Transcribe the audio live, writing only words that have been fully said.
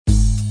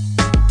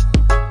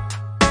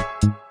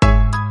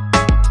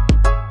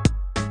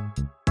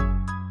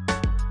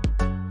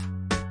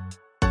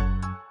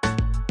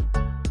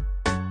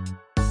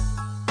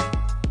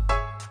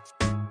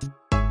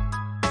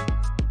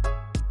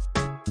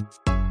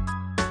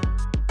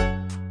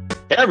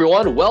Hey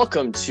everyone,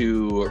 welcome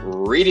to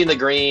Reading the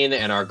Green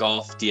and our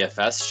golf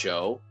DFS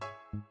show.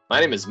 My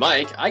name is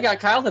Mike. I got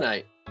Kyle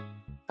tonight.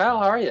 Kyle,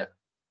 how are you?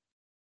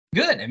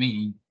 Good. I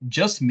mean,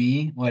 just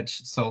me,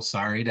 which so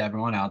sorry to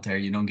everyone out there.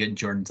 You don't get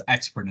Jordan's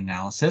expert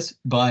analysis.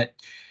 But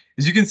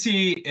as you can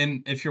see,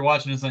 and if you're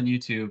watching this on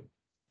YouTube,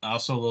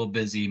 also a little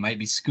busy, might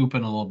be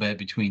scooping a little bit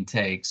between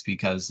takes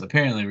because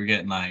apparently we're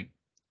getting like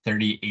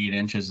 38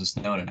 inches of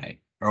snow tonight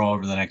or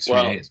over the next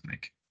 3 days,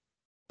 Mike.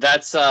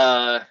 That's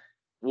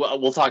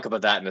we'll talk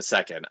about that in a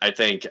second. I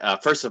think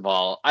first of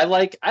all, I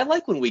like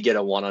when we get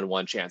a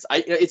one-on-one chance.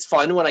 It's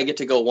fun when I get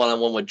to go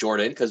one-on-one with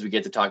Jordan because we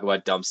get to talk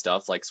about dumb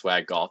stuff like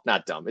swag golf.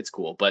 Not dumb, it's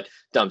cool, but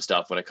dumb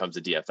stuff when it comes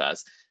to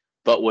DFS.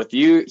 But with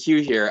you,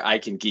 Hugh, here, I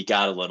can geek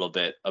out a little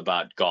bit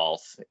about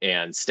golf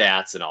and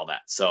stats and all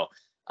that. So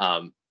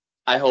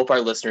I hope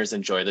our listeners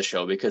enjoy the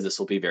show because this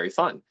will be very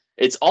fun.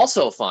 It's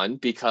also fun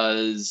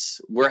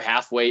because we're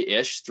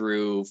halfway-ish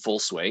through full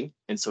swing,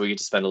 and so we get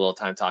to spend a little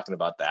time talking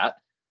about that.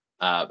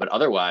 But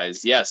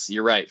otherwise, yes,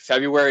 you're right.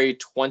 February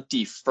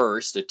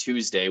 21st, a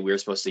Tuesday, we were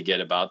supposed to get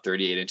about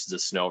 38 inches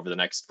of snow over the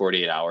next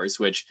 48 hours,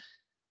 which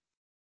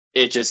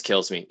it just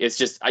kills me. It's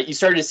just you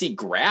started to see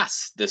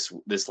grass this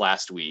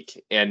last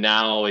week, and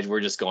now we're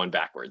just going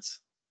backwards.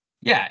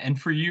 Yeah,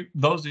 and for you,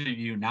 those of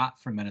you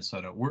not from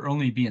Minnesota, we're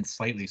only being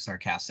slightly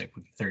sarcastic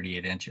with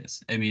 38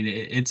 inches. I mean,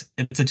 it's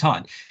a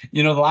ton.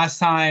 You know, the last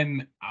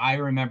time I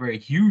remember a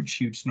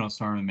huge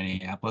snowstorm in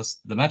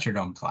Minneapolis, the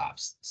Metrodome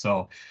collapsed.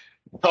 So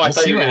Oh, I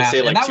thought you were going to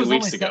say like 2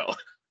 weeks ago.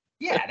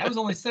 Yeah, that was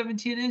only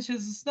 17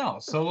 inches of snow.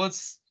 So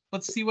let's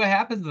see what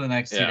happens in the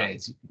next 2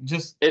 days.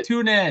 Just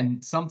tune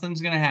in. Something's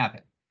going to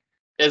happen.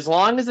 As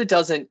long as it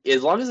doesn't get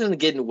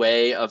in the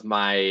way of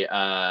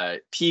my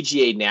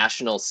PGA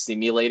National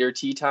Simulator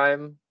tee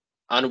time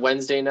on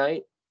Wednesday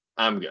night,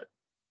 I'm good.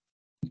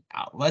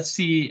 Let's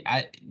see.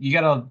 You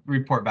got to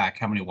report back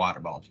how many water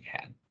balls you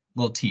had.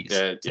 Little tease.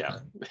 Yeah.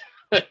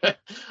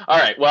 All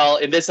right. Well,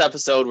 in this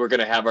episode, we're going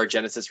to have our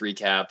Genesis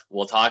recap.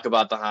 We'll talk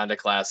about the Honda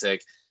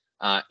Classic.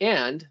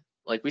 And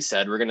like we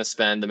said, we're going to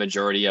spend the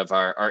majority of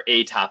our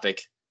A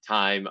topic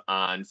time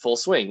on Full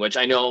Swing, which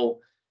I know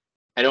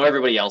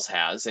everybody else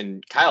has.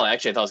 And Kyle,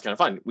 actually, I thought it was kind of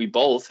fun. We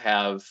both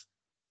have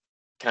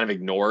kind of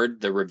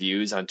ignored the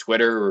reviews on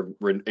Twitter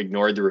or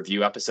ignored the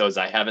review episodes.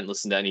 I haven't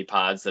listened to any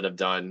pods that have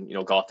done,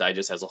 Golf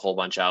Digest has a whole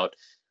bunch out.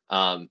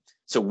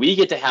 So we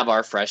get to have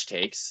our fresh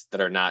takes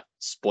that are not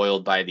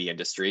spoiled by the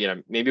industry.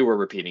 And maybe we're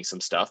repeating some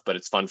stuff, but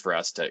it's fun for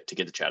us to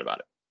get to chat about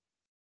it.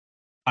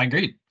 I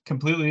agreed.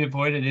 Completely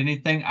avoided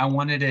anything. I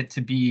wanted it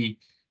to be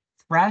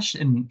fresh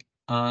and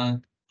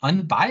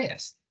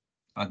unbiased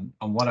on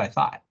what I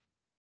thought.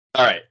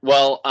 All right.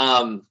 Well,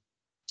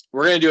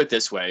 we're gonna do it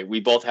this way.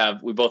 We both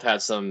have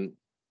some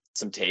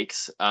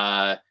takes.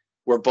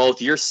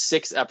 You're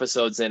 6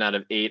 episodes in out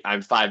of 8.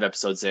 I'm 5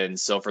 episodes in.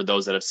 So for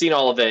those that have seen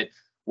all of it,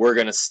 we're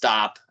gonna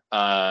stop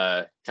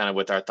kind of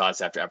with our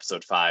thoughts after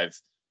episode 5,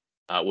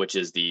 which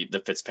is the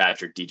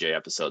Fitzpatrick DJ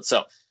episode.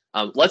 So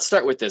let's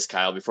start with this,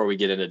 Kyle, before we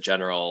get into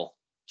general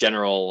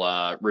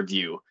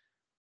review.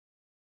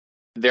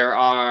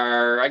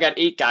 I got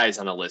 8 guys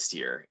on a list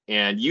here,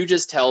 and you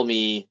just tell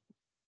me,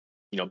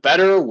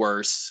 better or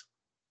worse,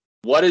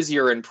 what is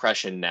your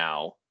impression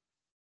now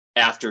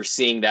after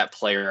seeing that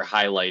player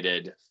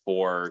highlighted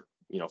for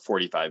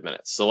 45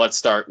 minutes? So let's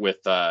start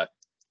with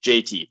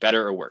JT.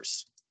 Better or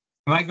worse?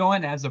 Am I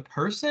going as a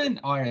person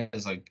or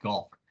as a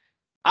golfer?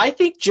 I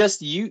think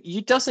just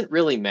you doesn't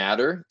really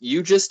matter.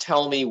 You just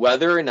tell me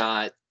whether or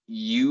not are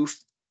you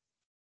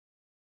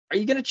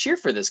going to cheer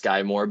for this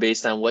guy more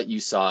based on what you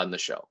saw in the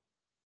show.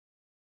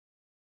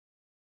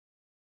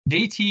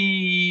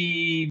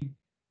 JT,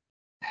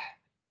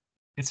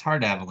 it's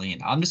hard to have a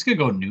lean. I'm just gonna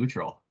go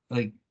neutral.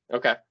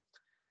 Okay.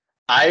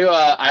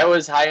 I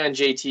was high on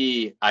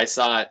JT. I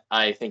saw it.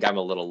 I think I'm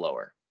a little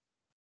lower.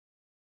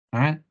 All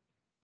right.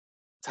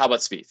 How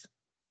about Spieth?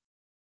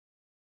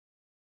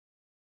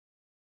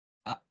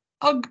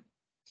 I'll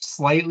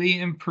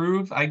slightly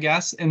improve, I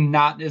guess, and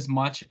not as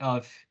much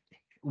of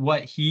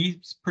what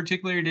he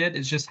particularly did.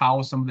 It's just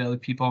how some of the other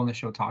people on the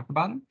show talk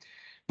about him.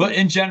 But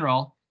in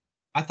general,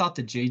 I thought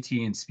the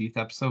JT and Spieth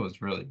episode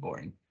was really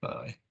boring, by the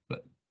way.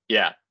 But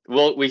yeah,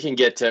 well, we can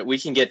get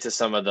to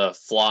some of the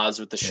flaws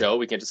with the show.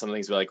 We can get to some of the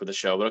things we like with the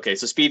show. But okay,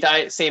 so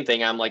Spieth, same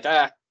thing. I'm like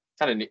kind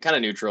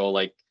of neutral.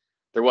 Like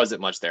there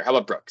wasn't much there. How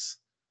about Brooks?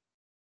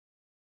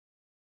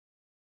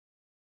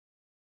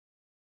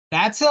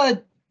 That's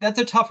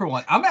a tougher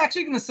one. I'm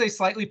actually going to say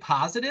slightly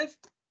positive.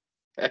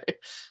 Okay.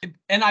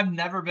 And I've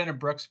never been a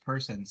Brooks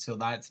person, so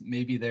that's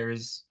maybe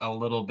there's a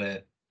little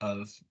bit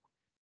of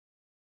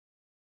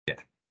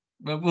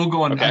But we'll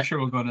go on. Okay. I'm sure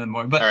we'll go into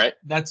more. But all right,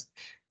 that's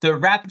the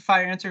rapid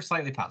fire answer.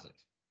 Slightly positive.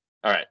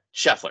 All right,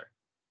 Scheffler.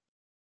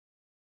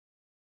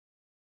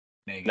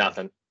 Negative.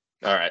 Nothing.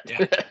 All right.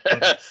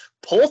 Yeah.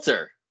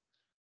 Poulter.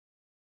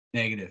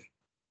 Negative.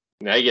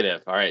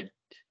 All right.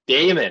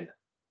 Damon.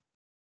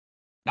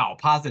 No,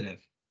 positive.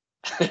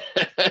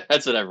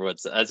 That's what everyone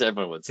says. That's what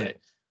everyone would say.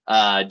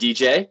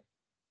 DJ.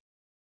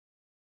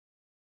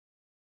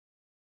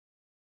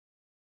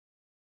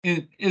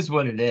 it is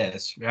what it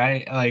is,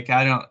 right? Like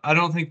I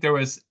don't think there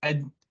was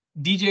a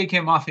DJ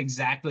came off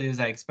exactly as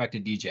I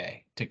expected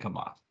DJ to come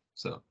off.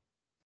 So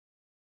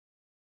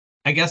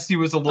I guess he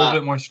was a little Uh,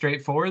 bit more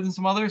straightforward than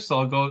some others, so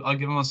I'll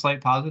give him a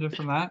slight positive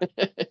from that.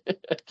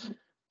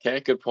 okay,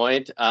 good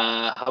point.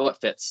 How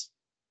about Fitz?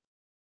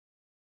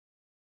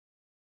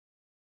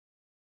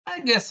 I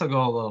guess I'll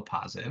go a little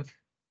positive.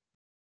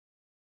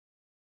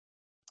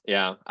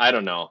 Yeah, I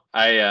don't know.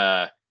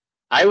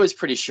 I was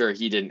pretty sure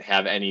he didn't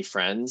have any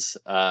friends,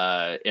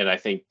 and I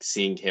think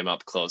seeing him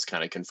up close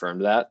kind of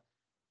confirmed that.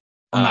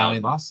 Well, now he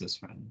lost his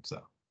friend,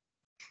 so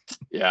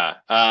Yeah.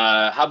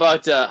 How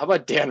about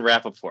Dan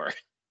Rappaport?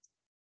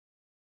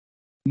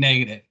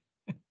 negative.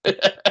 Sorry,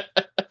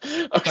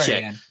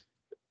 Okay. Dan.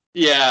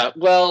 Yeah.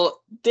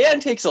 Well, Dan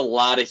takes a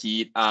lot of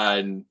heat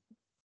on.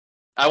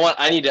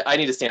 I need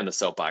to stand on the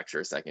soapbox for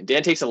a second.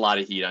 Dan takes a lot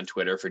of heat on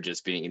Twitter for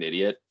just being an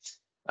idiot.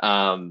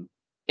 And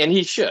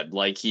he should.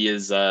 Like he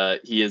is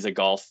a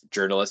golf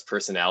journalist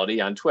personality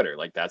on Twitter.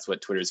 Like that's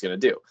what Twitter's going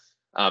to do.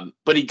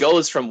 But he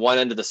goes from one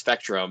end of the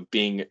spectrum,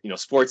 being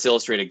Sports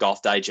Illustrated,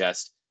 Golf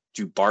Digest,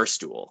 to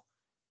Barstool,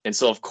 and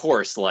so of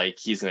course, like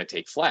he's going to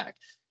take flack.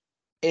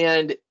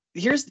 And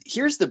here's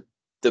the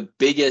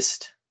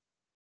biggest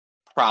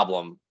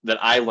problem that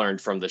I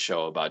learned from the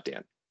show about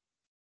Dan.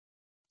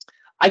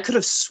 I could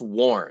have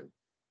sworn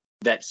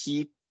that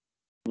he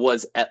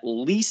was at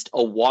least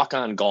a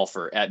walk-on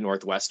golfer at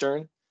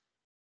Northwestern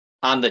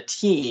on the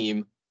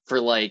team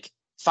for like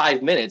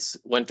 5 minutes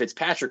when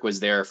Fitzpatrick was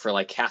there for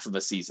like half of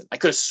a season. I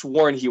could have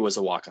sworn he was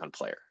a walk-on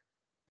player.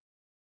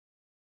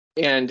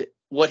 And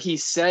what he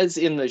says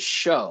in the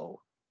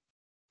show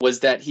was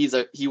that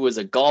he was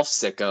a golf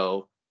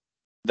sicko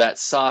that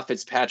saw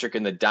Fitzpatrick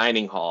in the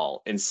dining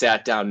hall and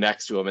sat down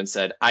next to him and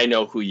said, "I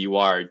know who you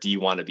are. Do you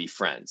want to be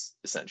friends?"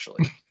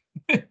 Essentially.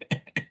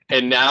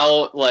 And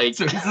now, like,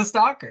 so he's a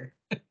stalker.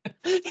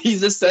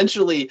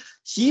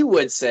 He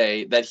would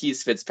say that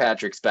he's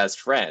Fitzpatrick's best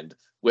friend,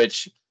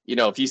 which,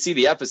 if you see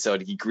the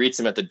episode, he greets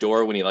him at the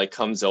door when he like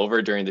comes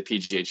over during the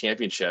PGA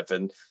Championship,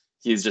 and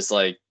he's just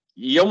like,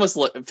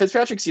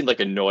 Fitzpatrick seemed like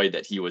annoyed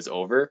that he was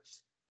over.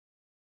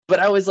 But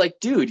I was like,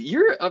 dude,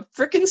 you're a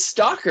freaking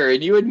stalker,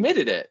 and you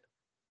admitted it.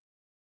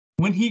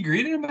 When he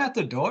greeted him at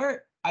the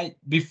door,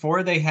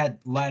 before they had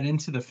led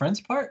into the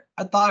friends part,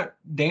 I thought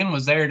Dan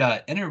was there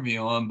to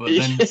interview him, but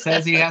then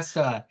says he has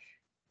to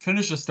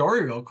finish the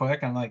story real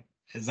quick. I'm like,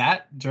 is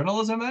that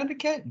journalism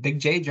etiquette? Big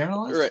J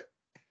journalist?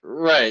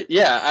 Right.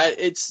 Yeah.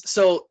 It's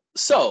so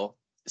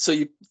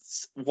you,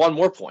 one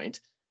more point.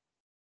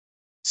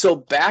 So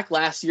back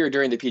last year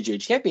during the PGA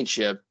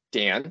Championship,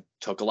 Dan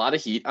took a lot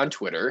of heat on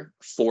Twitter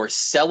for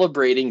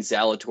celebrating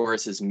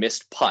Zalatoris's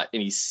missed putt,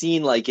 and he's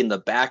seen like in the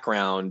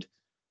background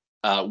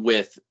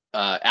with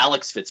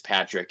Alex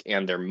Fitzpatrick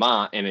and their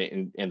mom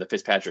and the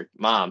Fitzpatrick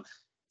mom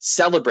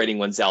celebrating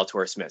when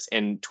Zalatoris missed.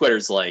 And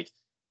Twitter's like,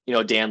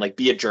 Dan, like,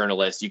 be a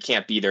journalist. You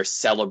can't be there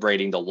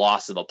celebrating the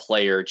loss of a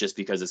player just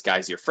because this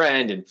guy's your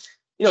friend. And,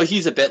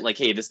 he's a bit like,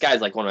 hey, this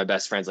guy's like one of my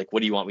best friends. Like, what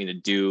do you want me to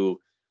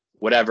do?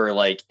 Whatever.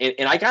 Like,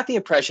 and I got the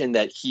impression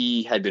that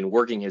he had been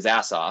working his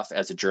ass off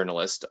as a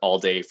journalist all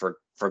day for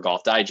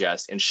Golf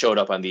Digest and showed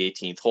up on the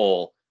 18th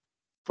hole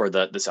for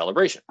the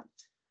celebration.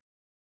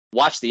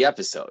 Watch the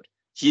episode.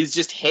 He's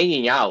just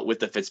hanging out with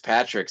the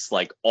Fitzpatricks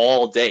like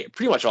all day,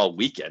 pretty much all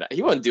weekend.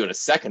 He wasn't doing a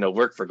second of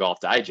work for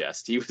Golf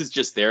Digest. He was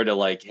just there to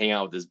like hang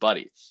out with his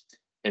buddy.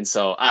 And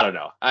so I don't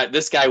know.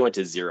 This guy went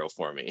to zero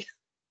for me.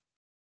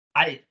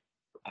 I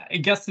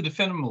guess to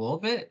defend him a little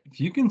bit, if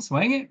you can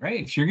swing it,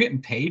 right? If you're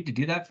getting paid to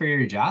do that for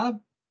your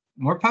job,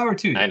 more power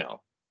to you. I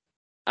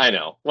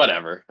know.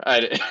 Whatever.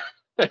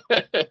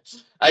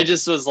 I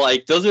just was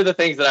like, those are the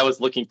things that I was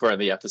looking for in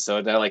the episode.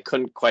 And I like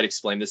couldn't quite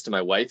explain this to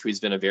my wife, who's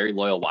been a very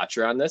loyal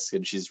watcher on this,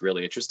 and she's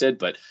really interested.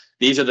 But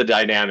these are the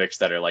dynamics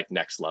that are like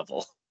next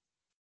level.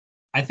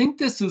 I think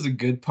this is a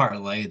good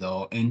parlay,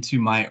 though, into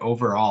my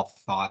overall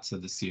thoughts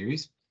of the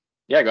series.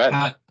 Yeah, go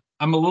ahead.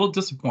 I'm a little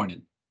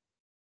disappointed.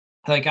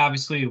 Like,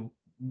 obviously,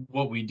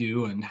 what we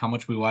do and how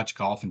much we watch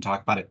golf and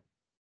talk about it,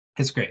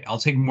 it's great. I'll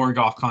take more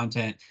golf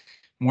content,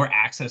 more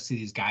access to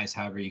these guys,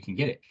 however you can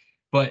get it.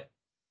 But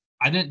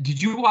I didn't.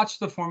 Did you watch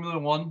the Formula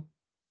One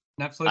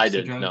Netflix? I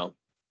didn't. No.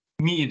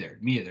 Me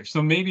either. So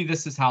maybe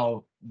this is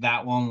how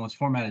that one was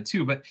formatted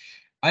too. But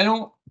I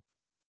don't.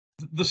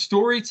 The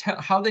story,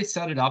 how they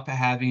set it up,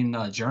 having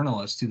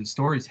journalists do the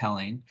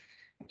storytelling,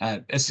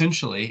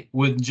 essentially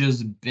with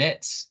just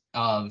bits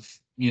of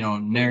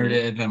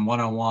narrative and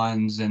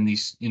one-on-ones and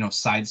these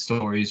side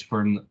stories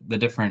from the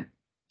different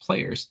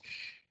players.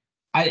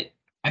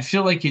 I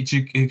feel like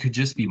it could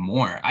just be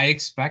more. I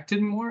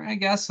expected more, I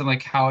guess, and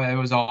like how it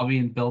was all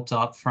being built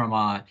up from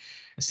a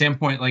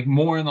standpoint, like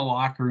more in the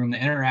locker room, the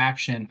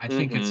interaction. I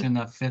think it's in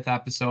the 5th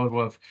episode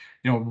with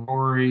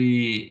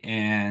Rory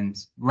and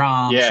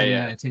Rom sitting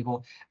at a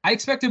table. I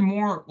expected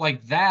more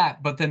like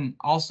that, but then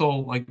also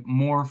like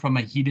more from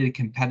a heated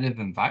competitive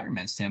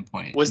environment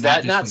standpoint. Was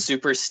that not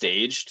super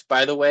staged,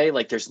 by the way?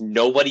 Like there's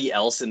nobody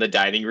else in the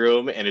dining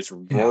room, and it's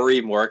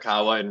Rory,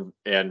 Morikawa,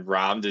 and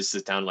Rom just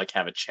sit down and like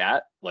have a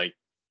chat. Like,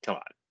 come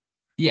on.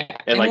 Yeah,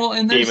 And like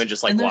Damon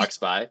just like there's walks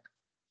by.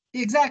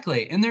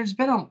 exactly, and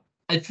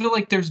I feel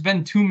like there's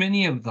been too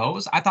many of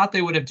those. I thought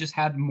they would have just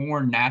had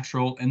more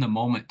natural in the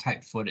moment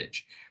type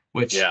footage,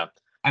 which Yeah,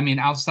 I mean,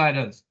 outside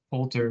of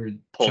Poulter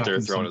Poulter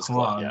chucking throwing some his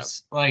club. Yeah,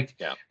 clubs, like,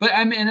 yeah, but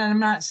I mean, I'm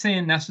not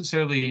saying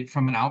necessarily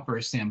from an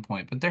outburst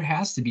standpoint, but there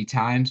has to be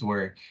times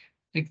where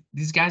like,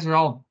 these guys are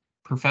all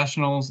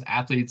professionals,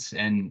 athletes,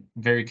 and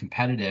very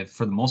competitive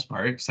for the most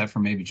part, except for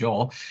maybe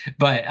Joel,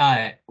 but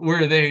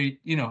where they,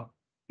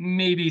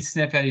 maybe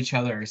sniff at each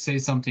other or say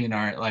something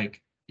or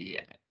like,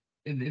 yeah,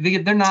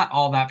 they're not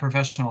all that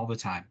professional all the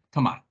time.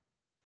 Come on.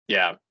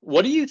 yeah.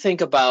 What do you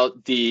think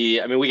about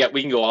the? I mean, we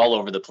can go all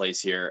over the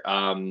place here.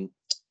 I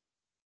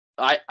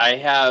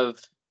have.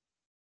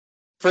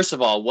 First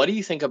of all, what do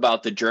you think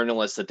about the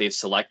journalists that they've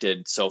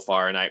selected so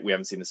far? And we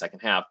haven't seen the second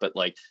half, but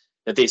like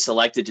that they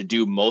selected to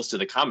do most of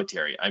the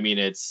commentary. I mean,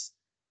 it's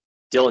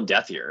Dylan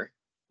Dethier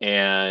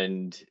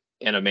and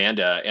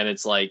Amanda, and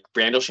it's like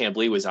Brandel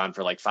Chambly was on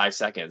for like 5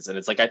 seconds, and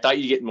it's like I thought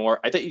you'd get more.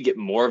 I thought you'd get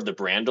more of the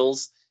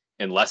Brandels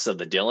and less of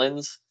the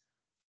Dylans,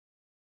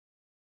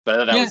 but I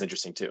thought that Yeah, was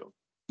interesting too.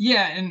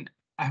 yeah, and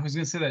I was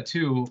gonna say that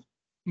too.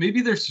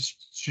 Maybe there's a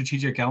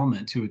strategic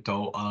element to it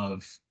though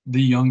of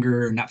the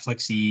younger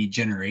Netflixy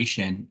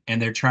generation, and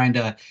they're trying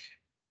to,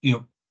 you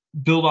know,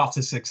 build off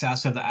the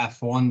success of the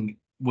F1,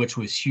 which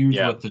was huge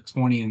Yeah, with the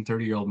 20 and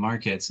 30-year-old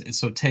markets. And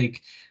so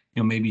take,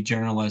 maybe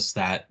journalists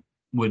that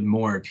would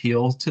more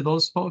appeal to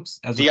those folks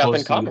as the up and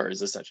opposed to,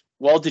 comers essentially.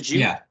 Well,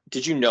 yeah.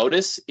 did you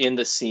notice in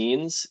the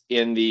scenes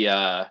in the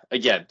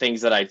again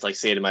things that I like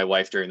say to my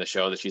wife during the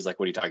show that she's like,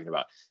 "What are you talking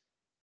about?"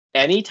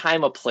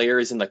 Anytime a player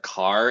is in the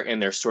car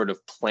and they're sort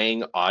of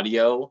playing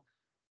audio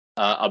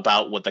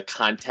about what the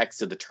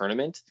context of the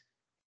tournament,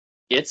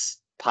 it's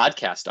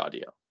podcast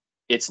audio.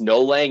 It's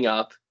no laying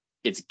up.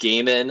 It's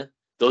Gaiman.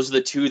 Those are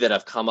the two that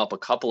have come up a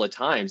couple of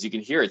times. You can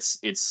hear it's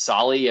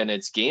Solly and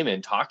it's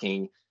Gaiman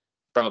talking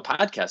from a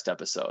podcast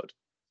episode,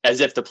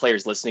 as if the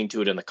player's listening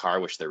to it in the car,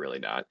 which they're really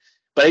not.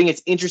 But I think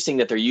it's interesting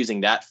that they're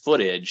using that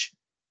footage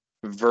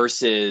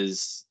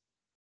versus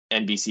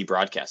NBC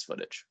broadcast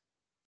footage.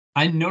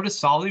 I noticed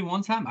Solly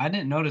one time. I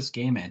didn't notice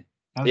Gaiman.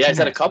 That was Yeah, interesting. he's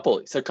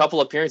had a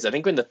couple appearances. I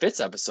think in the Fitz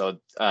episode,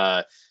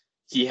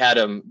 he had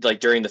him like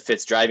during the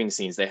Fitz driving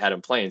scenes, they had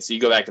him playing. So you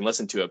go back and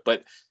listen to it.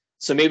 But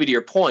so maybe to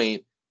your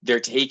point, they're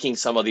taking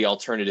some of the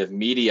alternative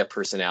media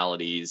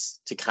personalities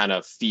to kind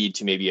of feed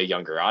to maybe a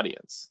younger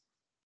audience.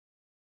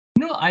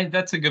 No, I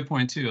that's a good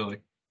point too.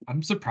 Like,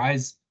 I'm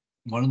surprised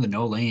one of the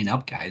no laying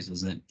up guys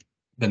hasn't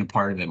been a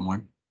part of it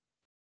more.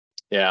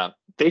 Yeah,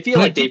 they feel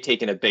But I like do they've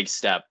taken a big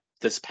step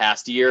this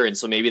past year, and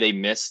so maybe they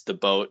missed the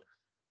boat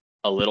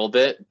a little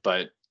bit,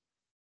 but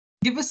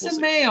give us we'll some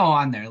see. mayo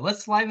on there.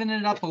 Let's liven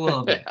it up a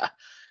little bit.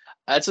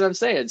 That's what I'm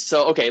saying.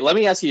 So, okay, let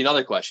me ask you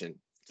another question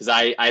because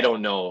I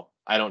don't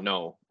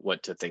know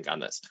what to think on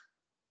this.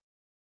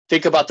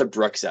 Think about the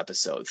Brooks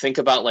episode. Think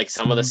about like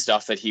some of the Mhm.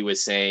 stuff that he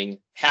was saying.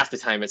 Half the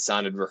time it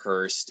sounded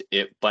rehearsed.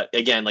 But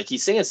again, like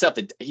he's saying stuff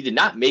that he did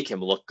not make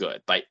him look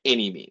good by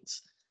any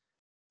means.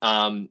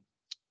 Um,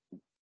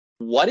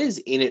 what is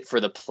in it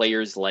for the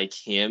players like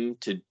him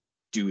to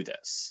do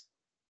this?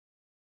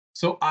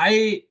 So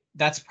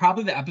that's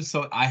probably the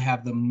episode I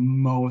have the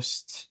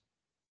most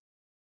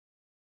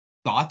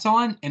thoughts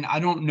on, and I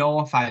don't know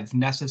if I've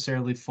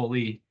necessarily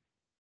fully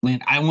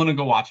land. I want to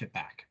go watch it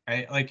back,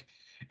 right? Like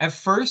at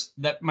first,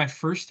 that my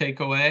first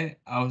takeaway,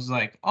 I was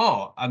like,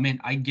 oh, I mean,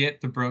 I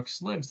get the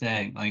Brooks live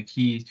thing. Like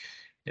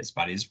his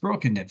body's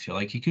broken, didn't feel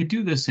like he could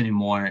do this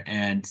anymore,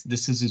 and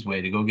this is his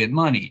way to go get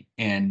money.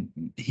 And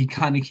he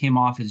kind of came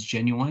off as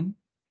genuine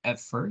at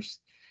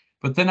first,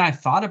 but then I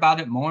thought about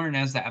it more, and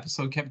as the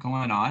episode kept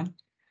going on,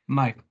 I'm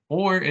like,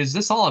 or is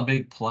this all a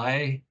big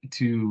play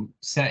to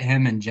set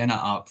him and Jenna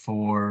up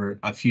for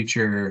a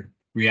future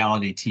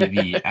reality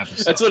TV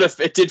That's episode? what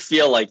it did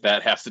feel like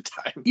that half the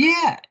time.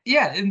 Yeah,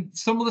 yeah, and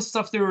some of the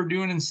stuff they were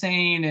doing and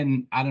saying,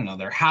 and I don't know,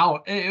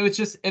 it was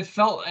just it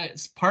felt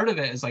as part of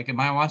it is like, am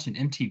I watching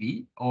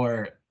MTV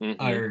Mm-hmm.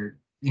 or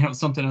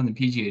something on the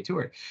PGA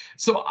Tour?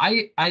 So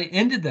I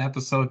ended the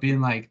episode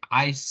being like,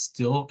 I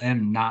still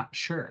am not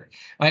sure.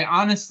 I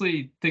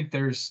honestly think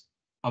there's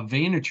a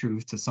vein of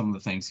truth to some of the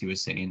things he was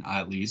saying,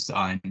 at least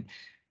on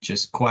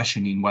just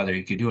questioning whether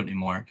he could do it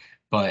anymore.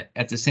 But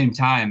at the same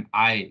time,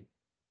 I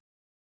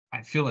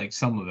feel like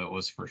some of it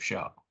was for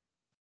show.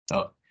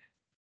 So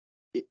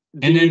and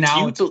then Do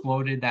now you? it's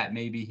floated that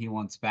maybe he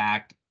wants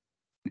back.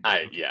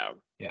 Okay. Yeah.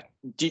 Yeah.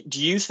 Do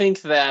you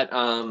think that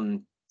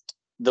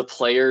the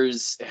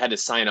players had to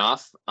sign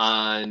off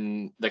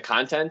on the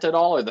content at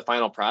all or the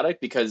final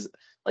product? Because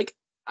like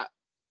I,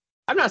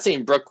 I'm not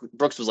saying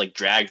Brooks was like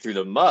dragged through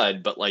the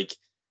mud, but like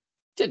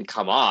didn't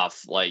come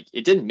off like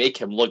it didn't make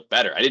him look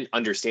better. I didn't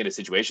understand his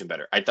situation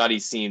better. I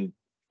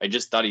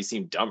just thought he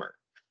seemed dumber.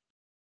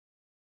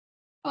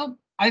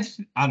 I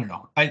don't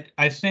know.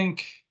 I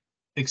think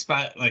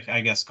expect like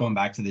I guess going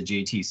back to the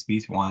JT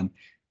Spieth one,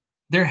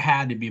 there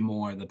had to be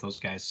more that those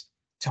guys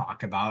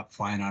talk about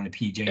flying on a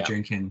PJ Yeah.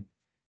 drinking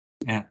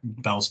Yeah,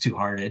 Bell's Two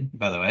Hearted,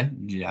 by the way.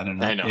 Yeah, I don't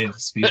know I know. if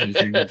Spieth was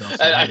drinking Bell's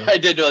Two I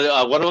Hearted. did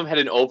know one of them had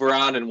an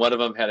Oberon and one of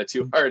them had a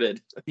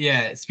two-hearted.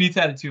 Yeah, Spieth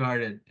had a Two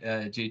Hearted.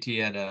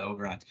 JT had a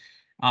Oberon.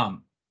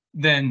 Um,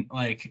 then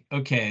like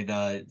okay,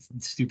 the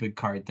stupid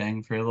card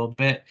thing for a little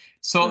bit.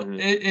 So Mhm.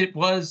 it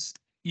was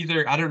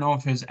either I don't know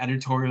if it was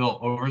editorial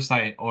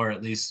oversight or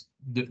at least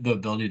the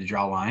ability to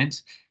draw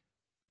lines,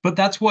 but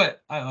that's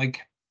what I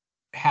like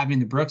having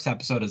the Brooks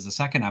episode as the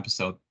second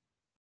episode.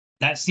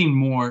 That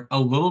seemed a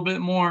little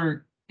bit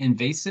more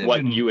invasive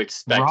What and you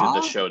expected the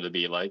raw. show to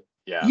be like.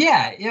 Yeah.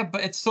 Yeah,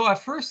 but it's so at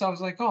first I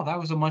was like, oh, that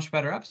was a much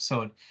better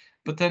episode.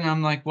 But then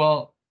I'm like,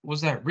 well, was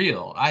that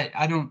real? I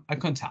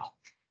couldn't tell.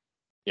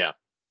 Yeah.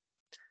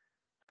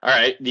 All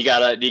right. Do you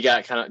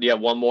have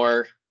one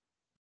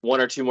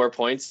or two more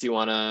points you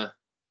wanna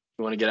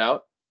get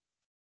out?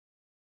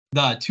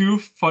 The two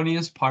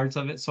funniest parts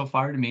of it so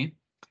far to me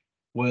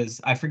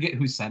was I forget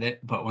who said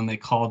it, but when they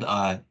called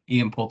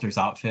Ian Poulter's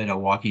outfit a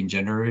walking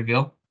gender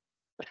reveal,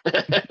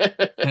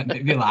 that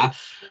made me laugh.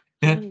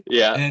 and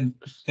Yeah. and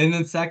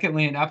then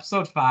secondly, in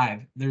episode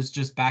 5, there's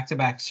just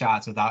back-to-back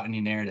shots without any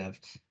narrative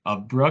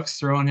of Brooks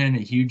throwing in a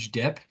huge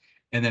dip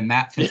and then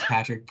Matt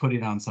Fitzpatrick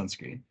putting on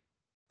sunscreen.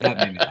 That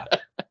made me laugh.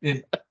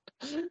 It,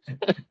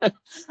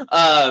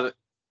 um,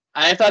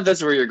 I thought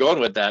that's where you're going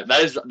with that.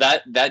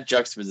 That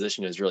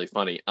juxtaposition is really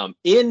funny.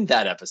 In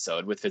that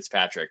episode with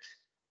Fitzpatrick,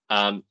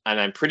 and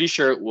I'm pretty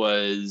sure it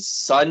was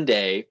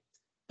Sunday,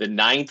 the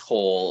ninth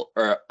hole,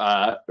 or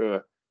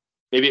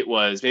maybe it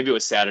was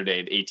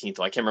Saturday, the 18th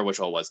hole. I can't remember which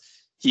hole it was.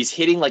 He's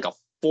hitting like a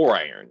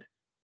 4-iron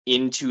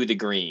into the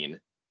green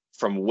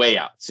from way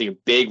out. So a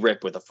big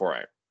rip with a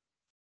 4-iron.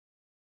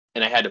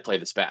 And I had to play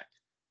this back.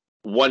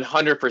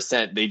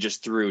 100% they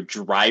just threw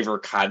driver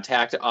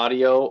contact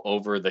audio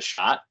over the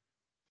shot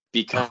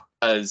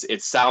because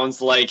it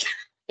sounds like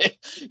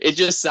it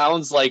just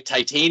sounds like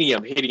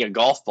titanium hitting a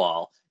golf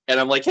ball.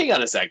 And I'm like, hang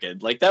on a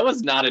second, like that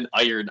was not an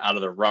iron out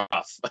of the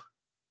rough.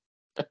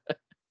 So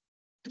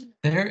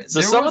there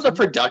some of was the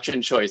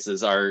production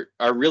choices are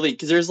really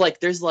because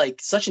there's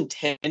such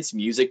intense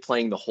music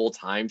playing the whole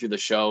time through the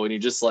show, and you're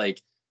just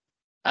like,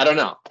 I don't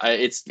know,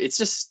 it's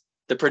just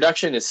the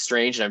production is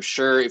strange, and I'm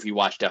sure if you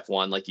watched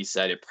F1, like you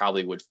said, it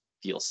probably would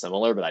feel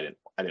similar, but I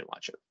didn't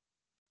watch it.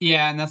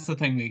 yeah, and that's the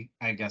thing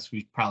I guess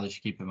we probably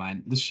should keep in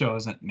mind. This show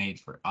isn't made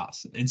for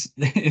us.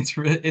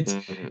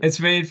 Mhm. It's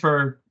made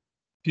for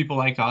people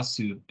like us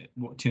who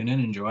tune in,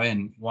 enjoy,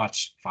 and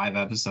watch 5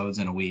 episodes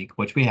in a week,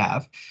 which we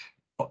have.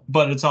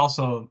 But it's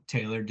also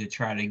tailored to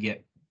try to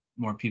get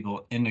more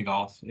people into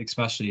golf,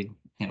 especially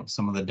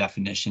some of the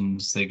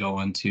definitions they go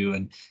into,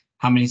 and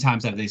how many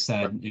times have they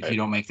said if you Right.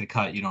 don't make the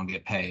cut, you don't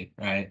get paid,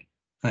 right?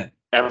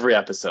 Every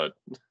episode.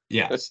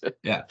 Yes,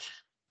 yeah.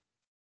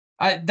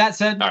 That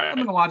said, All I'm right.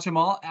 gonna watch them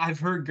all. I've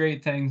heard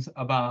great things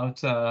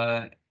about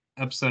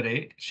episode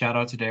 8. Shout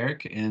out to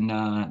Derek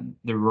and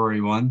the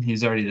Rory one.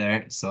 He's already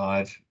there, so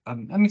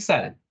I'm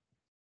excited.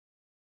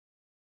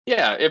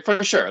 Yeah,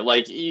 for sure.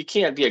 Like you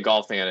can't be a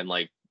golf fan and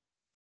like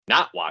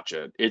not watch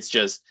it. It's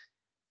just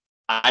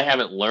I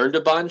haven't learned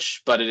a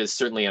bunch, but it is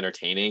certainly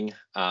entertaining,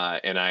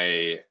 and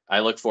I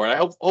look forward. I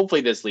hope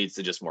hopefully this leads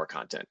to just more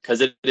content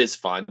because it is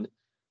fun.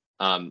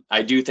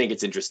 I do think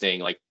it's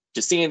interesting, like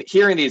just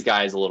hearing these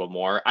guys a little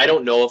more. I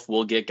don't know if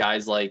we'll get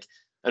guys like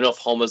I don't know if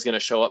Homa's going to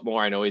show up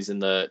more. I know he's in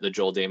the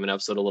Joel Damon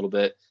episode a little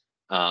bit,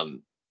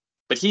 um,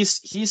 but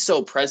he's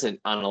so present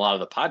on a lot of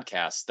the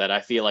podcasts that I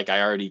feel like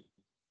I already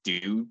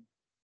do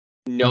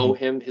know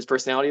Mhm. his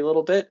personality a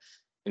little bit,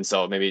 and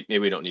so maybe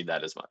we don't need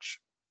that as much.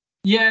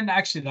 Yeah, and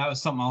actually, that was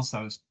something else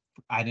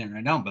I didn't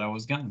write down, but I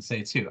was gonna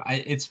say too.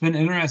 It's been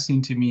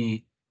interesting to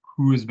me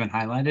who has been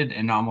highlighted,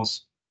 and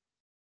almost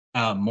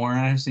more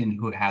interesting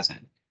who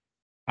hasn't.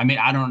 I mean,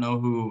 I don't know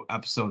who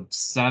episode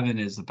 7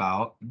 is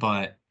about,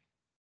 but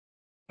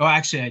oh,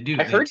 actually, I do. I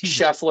They heard tease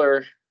it.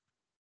 Scheffler.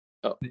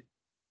 Oh,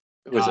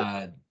 who is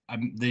it?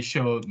 They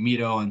show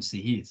Mito and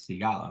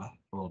Sigala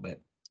a little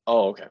bit.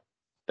 Oh, okay.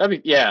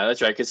 That'd be yeah,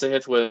 that's right. Because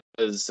Sahith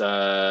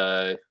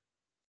was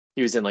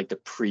he was in like the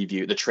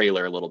preview, the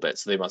trailer a little bit,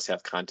 so they must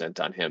have content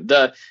on him.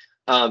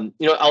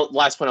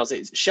 Last point I'll say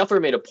is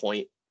Scheffler made a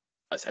point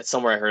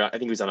somewhere I heard. I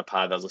think he was on a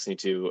pod that I was listening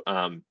to.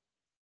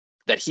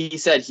 That he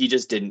said he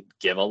just didn't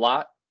give a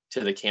lot to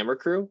the camera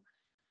crew,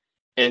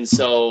 and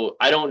so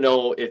I don't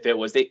know if it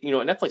was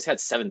Netflix had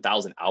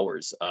 7,000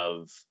 hours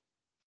of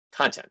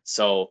content,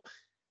 so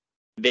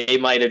they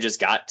might have just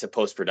got to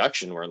post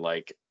production where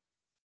like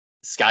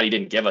Scotty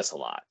didn't give us a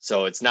lot.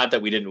 So it's not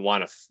that we didn't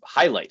want to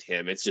highlight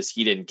him. It's just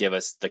he didn't give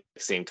us the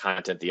same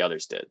content the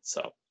others did.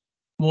 So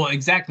Well,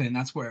 exactly, and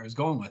that's where I was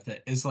going with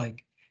it. Is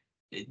like,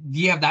 do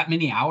you have that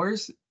many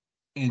hours?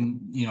 And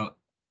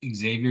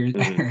Xavier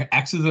mhm.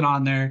 X isn't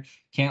on there.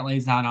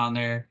 Cantlay's not on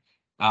there.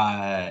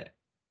 Uh,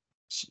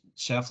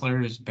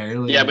 Scheffler is Yeah,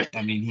 barely. but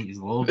I mean, he's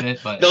a little bit,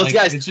 but those like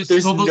guys, it's just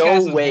there's so those no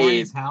guys is boring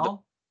way. as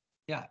hell.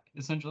 Yeah,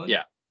 essentially.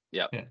 Yeah,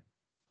 yeah, Yeah.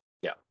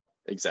 yeah,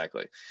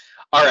 exactly.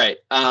 All right.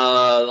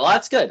 Well,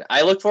 that's good.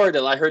 Look forward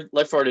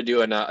to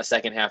doing a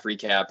second half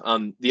recap.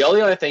 The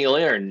only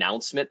other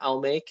announcement I'll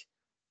make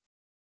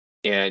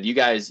And you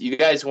guys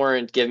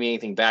weren't giving me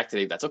anything back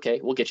today. That's okay.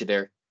 We'll get you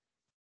there.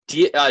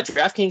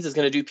 DraftKings is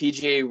going to do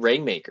PGA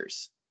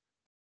Rainmakers.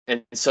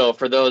 And so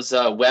for those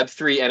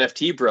Web3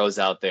 NFT bros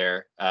out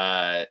there,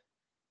 I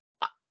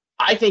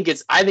think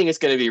it's going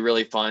to be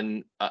really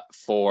fun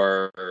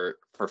for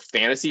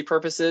fantasy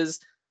purposes.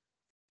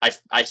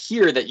 I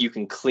hear that you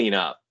can clean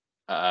up.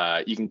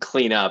 You can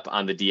clean up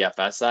on the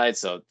DFS side,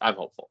 so I'm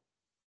hopeful.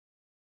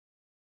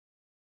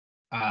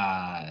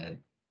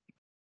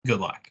 Good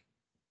luck.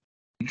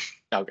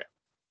 Okay.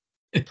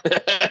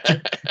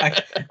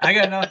 I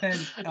got nothing.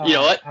 You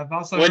know what? I've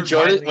also when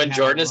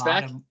Jordan is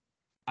back,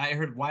 I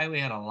heard Wiley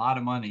had a lot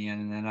of money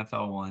in an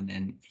NFL one,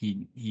 and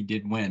he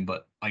did win,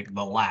 but like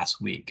the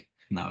last week,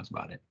 and that was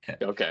about it. Yeah.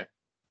 Okay.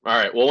 All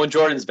right. Well, when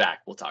Jordan's back,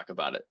 we'll talk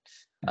about it.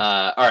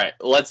 All right.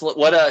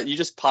 What you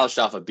just polished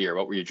off a beer.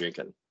 What were you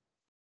drinking?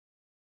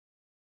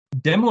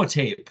 Demo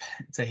Tape.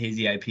 It's a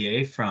hazy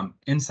IPA from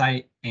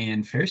Insight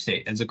and Fair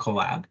State as a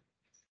collab.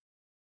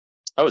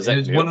 Oh, is that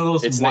It's one of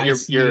those it's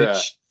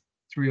YCH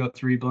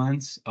 303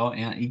 blends. Oh,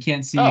 yeah. You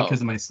can't see me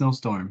because of my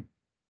snowstorm.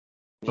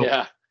 Oh,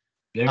 yeah.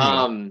 There we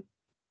go.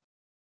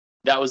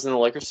 That was in the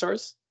liquor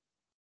stores?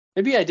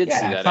 Maybe I did see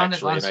that, I found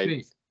actually. it last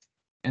week.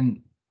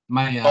 And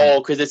my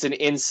because it's an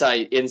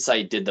Insight.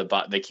 Insight did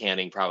the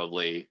canning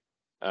probably,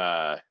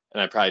 and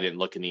I probably didn't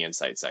look in the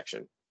Insight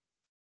section.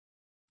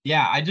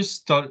 Yeah, I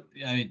just thought,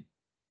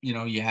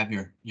 you have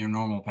your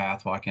normal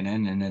path walking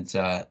in, and it's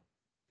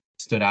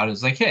stood out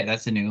as like, hey,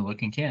 that's a new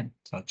looking can,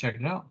 so check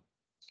it out.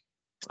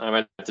 I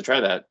might have to try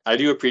that. I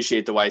do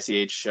appreciate the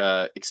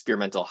YCH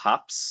experimental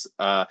hops.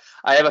 I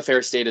have a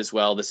Fair State as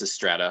well. This is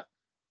Strata.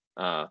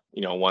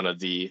 One of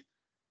the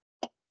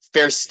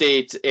Fair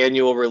State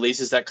annual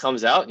releases that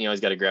comes out. And you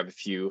always got to grab a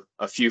few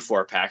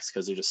 4-packs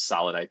because they're just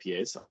solid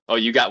IPAs. Oh,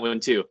 you got one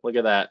too. Look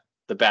at that.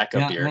 The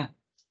backup beer.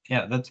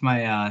 Yeah, that's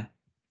my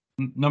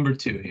number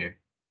 2 here.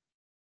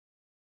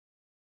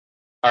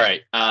 All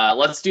right,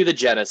 let's do the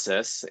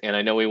Genesis. And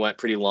I know we went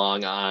pretty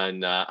long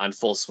on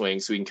Full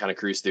Swing, so we can kind of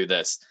cruise through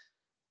this.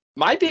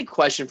 My big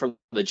question from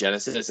the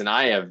Genesis, and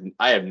I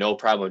have no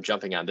problem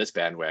jumping on this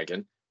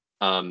bandwagon.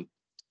 When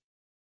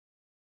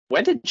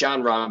did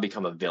Jon Rahm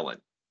become a villain?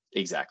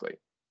 Exactly.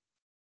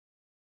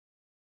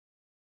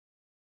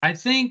 I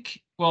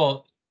think,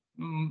 well,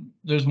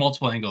 there's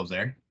multiple angles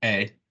there.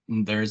 A,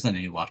 there isn't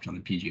any left on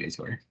the PGA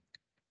Tour.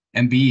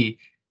 And B,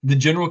 the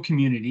general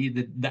community,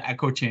 the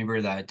echo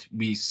chamber that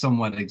we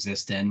somewhat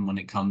exist in when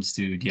it comes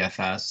to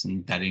DFS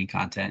and betting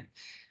content,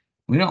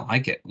 we don't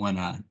like it when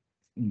a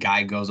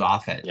guy goes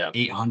off at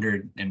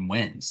 800 and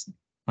wins.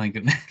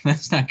 Like,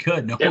 that's not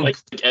good.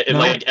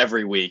 Like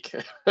every week.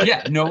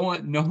 Yeah, no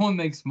one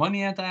makes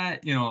money at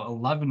that.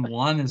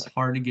 11-1 is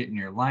hard to get in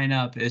your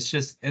lineup. It's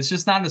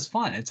just not as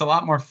fun. It's a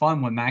lot more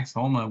fun when Max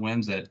Homa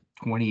wins at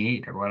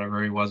 28 or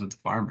whatever he was with the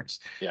Farmers.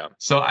 Yeah.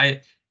 So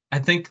I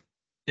think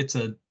it's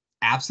a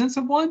absence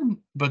of one,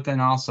 but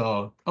then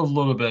also a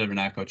little bit of an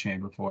echo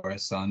chamber for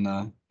us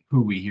on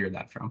who we hear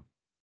that from.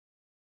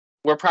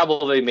 We're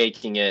probably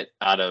making it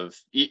out of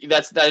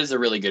that is a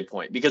really good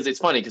point, because it's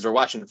funny because we're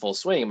watching Full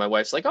Swing and my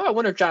wife's like, oh, I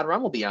wonder if Jon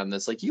Rahm will be on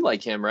this. Like, you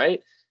like him,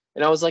 right?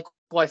 And I was like,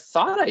 well, I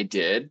thought I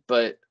did,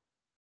 but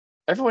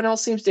everyone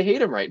else seems to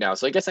hate him right now,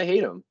 so I guess I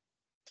hate him.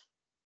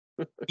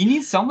 You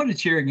need someone to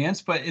cheer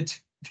against, but it's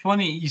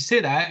funny you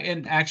say that.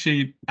 And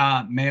actually,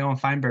 Mayo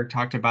and Feinberg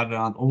talked about it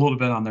a little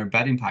bit on their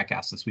betting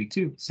podcast this week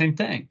too. Same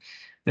thing.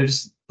 They're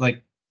just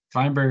like,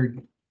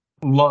 Feinberg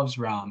loves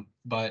Rahm,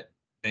 but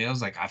I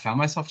was like, I found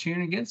myself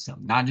cheering against him,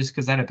 not just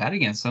because I had a bet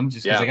against him,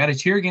 just because I got to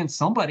cheer against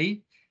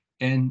somebody.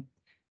 And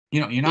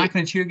you're not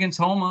going to cheer against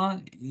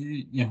Homa.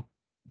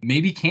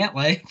 Maybe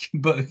Cantlay,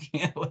 but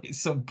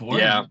Cantlay's so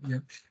boring.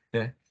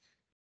 Yeah.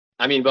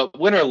 I mean, but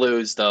win or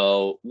lose,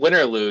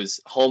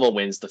 Homa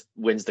wins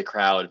the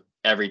crowd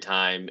every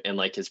time, and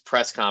like his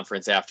press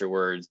conference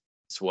afterwards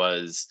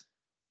was,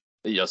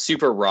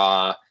 super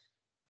raw.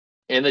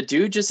 And the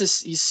dude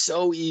he's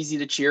so easy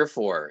to cheer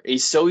for.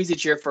 He's so easy to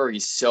cheer for.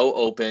 He's so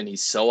open.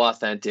 He's so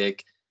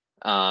authentic.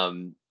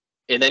 And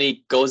then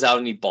he goes out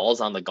and he balls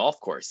on the golf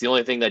course. The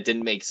only thing that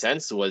didn't make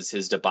sense was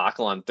his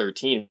debacle on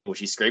 13, which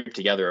he scraped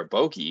together a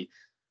bogey.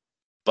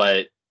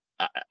 But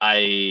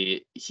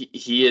he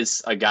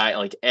is a guy,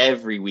 like,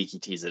 every week he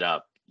tees it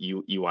up.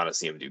 You want to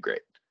see him do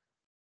great.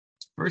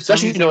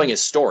 Especially knowing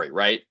his story,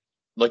 right?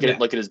 Look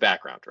at his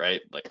background,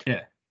 right? Like,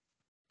 yeah.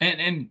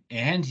 And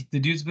the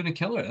dude's been a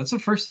killer. That's the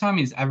first time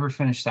he's ever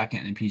finished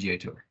second in PGA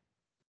Tour.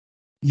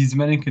 He's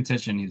been in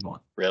contention. He's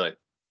won. Really?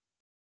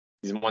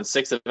 He's won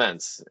 6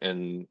 events,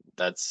 and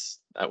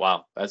that's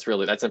wow. That's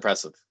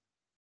impressive.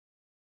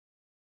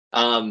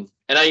 And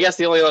I guess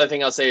the only other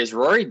thing I'll say is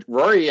Rory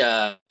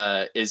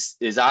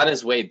is on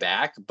his way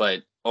back,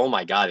 but oh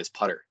my God, his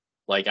putter!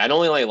 Like, I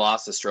only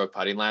lost a stroke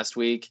putting last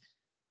week,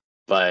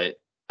 but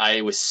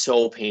it was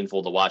so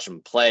painful to watch him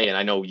play. And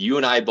I know you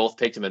and I both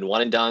picked him in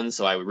one and done,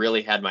 so I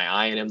really had my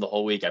eye on him the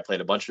whole week. I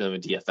played a bunch of them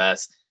in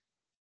DFS.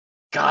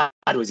 God,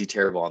 was he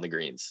terrible on the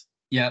greens.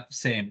 Yep,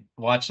 same.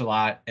 Watch a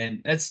lot,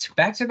 and it's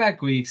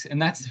back-to-back weeks, and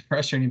that's the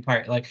frustrating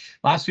part. Like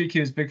last week, he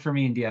was big for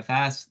me in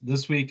DFS.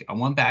 This week, I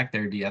went back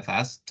there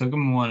DFS, took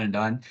him one and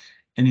done,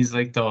 and he's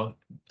like, though,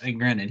 like,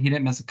 granted, he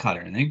didn't miss a cut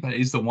or anything, but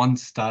he's the one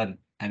stud.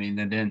 I mean,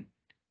 that didn't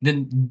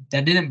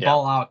Yeah.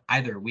 ball out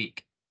either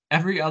week.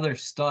 Every other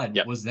stud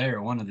Yep. was there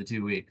one of the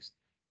 2 weeks.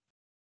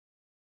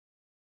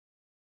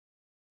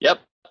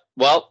 Yep.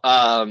 Well,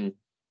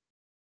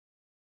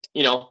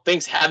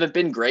 things haven't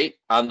been great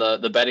on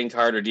the betting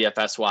card or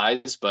DFS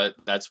wise, but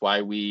that's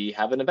why we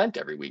have an event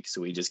every week.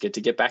 So we just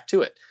get back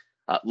to it.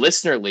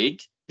 Listener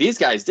League, these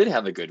guys did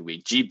have a good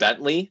week. G.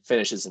 Bentley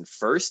finishes in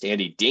first.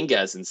 Andy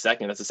Dingas in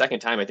second. That's the second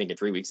time, I think, in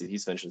 3 weeks that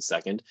he's finished in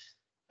second.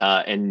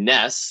 And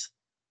Ness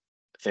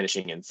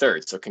finishing in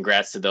third. So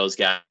congrats to those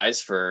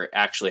guys for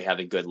actually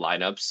having good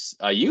lineups.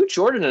 You,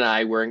 Jordan, and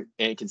I were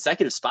in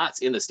consecutive spots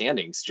in the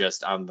standings,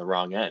 just on the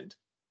wrong end.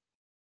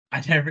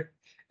 I never.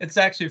 It's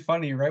actually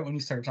funny, right when you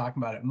start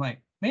talking about it. I'm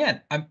like,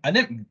 man, I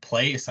didn't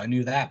place. I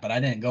knew that, but I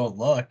didn't go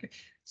look.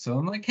 So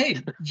I'm like,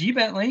 hey, G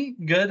Bentley,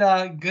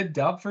 good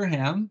dub for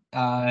him.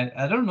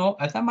 I don't know.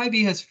 That might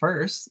be his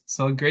first.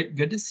 So great,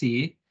 good to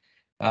see.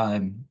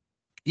 Um,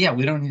 yeah,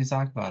 we don't need to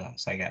talk about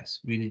us. I guess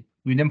we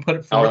didn't put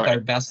it All forth our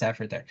right. best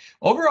effort there.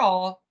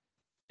 Overall,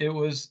 it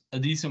was a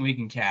decent week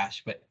in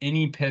cash, but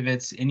any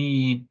pivots,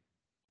 any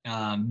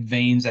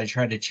veins I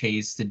tried to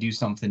chase to do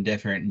something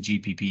different in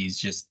GPPs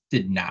just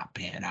did not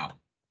pan out.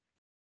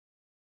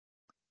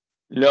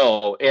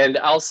 No, and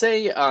I'll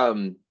say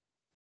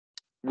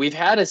we've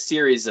had a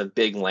series of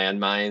big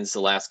landmines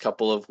the last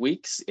couple of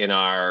weeks in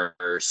our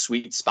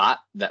sweet spot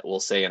that we'll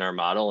say in our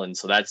model. And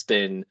so that's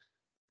been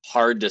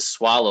hard to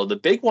swallow. The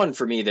big one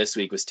for me this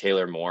week was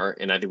Taylor Moore.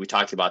 And I think we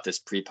talked about this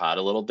pre-pod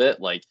a little bit.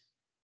 Like,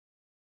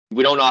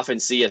 we don't often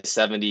see a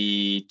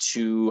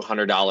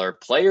 $7,200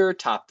 player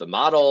top the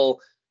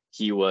model.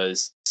 He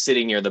was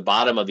sitting near the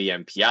bottom of the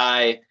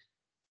MPI,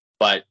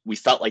 but we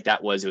felt like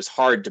it was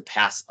hard to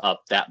pass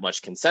up that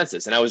much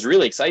consensus. And I was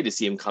really excited to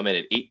see him come in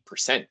at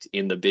 8%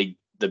 in the big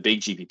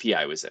GPP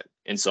I was in.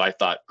 And so I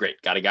thought, great,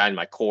 got a guy in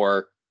my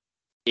core,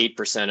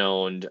 8%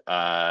 owned,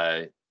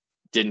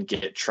 didn't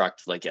get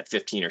trucked like at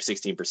 15 or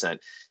 16%.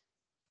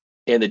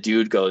 And the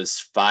dude goes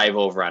 5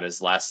 over on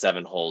his last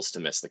 7 holes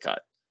to miss the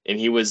cut. And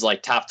he was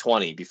like top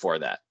 20 before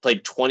that.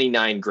 Played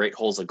 29 great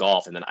holes of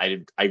golf, and then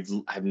I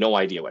have no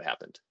idea what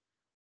happened.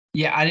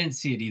 Yeah, I didn't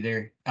see it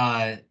either.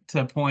 To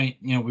the point,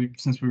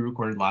 since we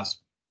recorded last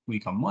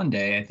week on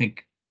Monday, I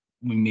think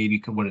we maybe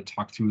would have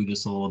talked through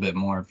this a little bit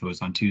more if it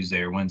was on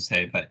Tuesday or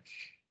Wednesday. But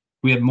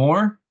we had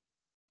Moore,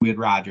 we had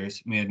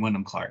Rogers, we had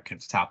Wyndham Clark at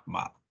the top of the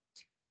model.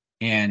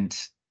 And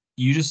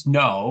you just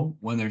know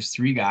when there's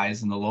 3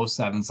 guys in the low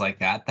sevens like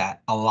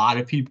that a lot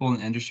of people in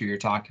the industry are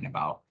talking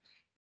about,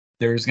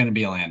 there's going to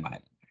be a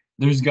landmine.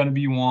 There's going to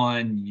be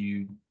one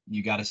you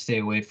got to stay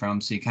away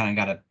from. So you kind of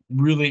got to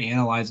really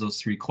analyze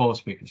those 3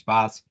 close bigger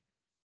spots.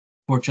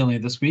 Fortunately,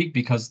 this week,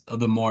 because of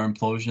the more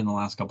implosion in the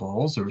last couple of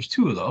holes, there was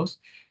 2 of those.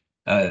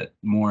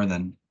 More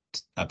than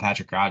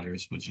Patrick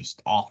Rogers was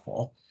just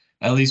awful.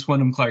 At least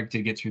Wyndham Clark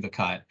did get through the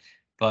cut,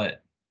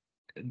 but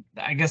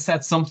I guess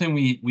that's something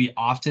we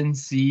often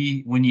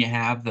see when you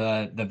have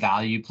the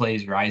value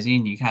plays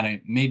rising. You kind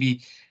of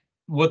maybe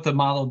what the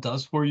model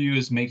does for you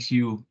is makes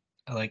you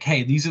like,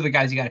 hey, these are the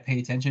guys you got to pay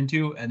attention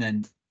to, and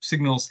then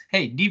signals,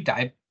 hey,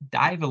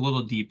 dive a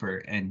little deeper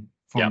and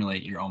Yep,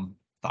 formulate your own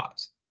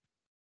thoughts.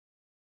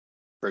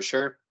 for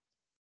sure.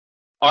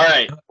 All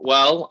right.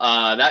 Well,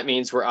 that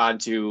means we're on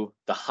to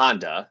the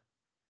Honda.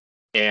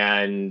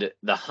 And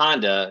the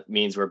Honda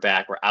means we're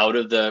back. We're out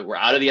of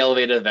the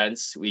elevated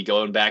events. We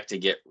going back to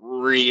get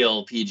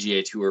real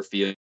PGA Tour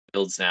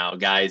fields now.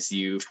 Guys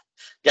you've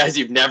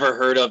never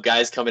heard of,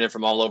 guys coming in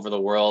from all over the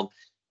world.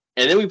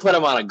 And then we put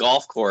them on a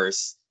golf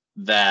course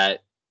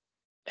that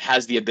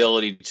has the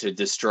ability to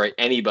destroy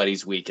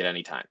anybody's week at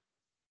any time.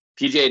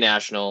 PGA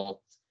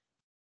National,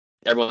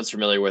 everyone's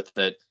familiar with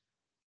it.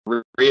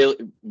 Real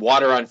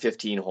water on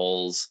 15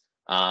 holes.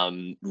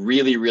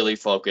 Really, really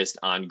focused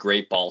on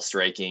great ball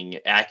striking,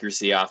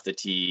 accuracy off the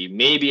tee,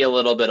 maybe a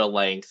little bit of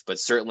length, but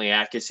certainly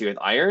accuracy with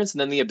irons,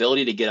 and then the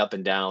ability to get up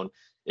and down,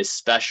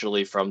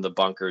 especially from the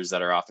bunkers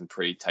that are often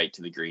pretty tight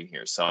to the green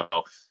here. So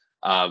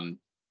I'm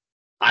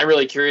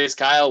really curious,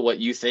 Kyle, what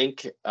you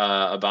think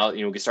about,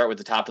 we can start with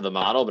the top of the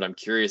model, but I'm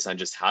curious on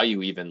just how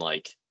you even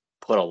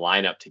put a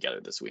lineup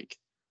together this week.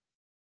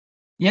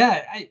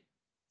 Yeah,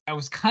 I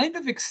was kind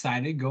of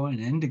excited going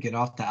in to get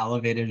off the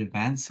elevated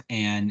events.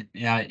 And,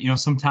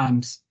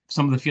 sometimes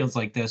some of the fields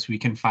like this, we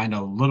can find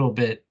a little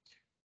bit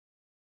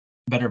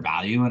better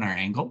value in our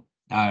angle,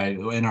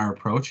 in our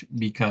approach,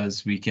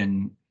 because we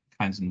can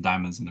find some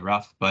diamonds in the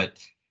rough. But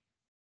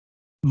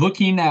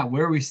looking at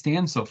where we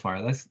stand so far,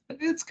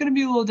 it's going to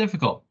be a little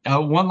difficult.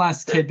 One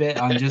last tidbit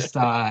on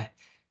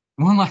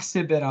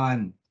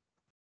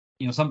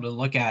something to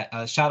look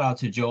at. Shout out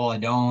to Joel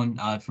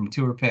Adone from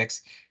Tour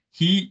Picks.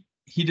 He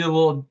did a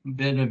little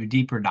bit of a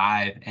deeper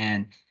dive,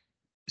 and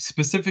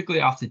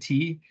specifically off the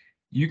tee,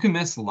 you can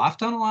miss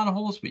left on a lot of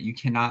holes, but you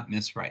cannot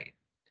miss right.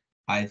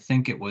 I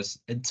think it was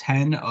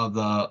 10 of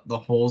the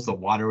holes the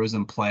water was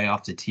in play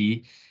off the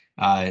tee.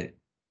 Uh,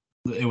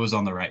 it was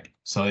on the right.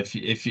 So if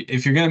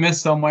you're gonna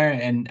miss somewhere,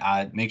 and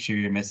make sure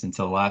you're missing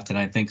to the left. And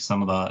I think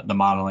some of the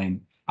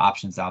modeling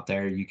options out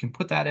there, you can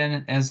put that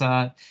in as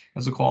a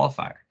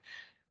qualifier.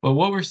 But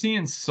what we're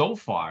seeing so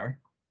far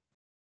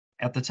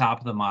at the top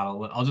of the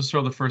model, I'll just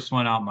throw the first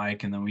one out,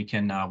 Mike, and then we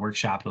can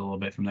workshop it a little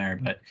bit from there.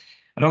 But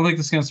I don't think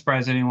this is going to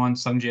surprise anyone.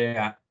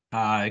 Sungjae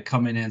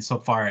coming in so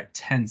far at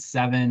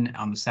 10.7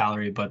 on the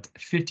salary, but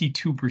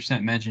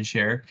 52% mention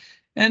share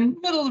and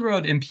middle of the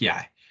road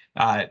MPI.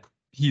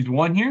 He's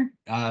won here,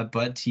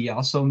 but he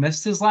also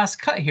missed his last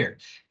cut here.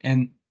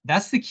 And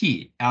that's the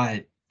key.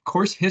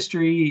 Course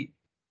history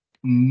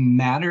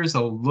matters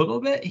a little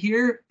bit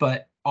here,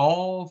 but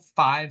all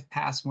 5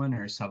 past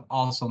winners have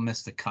also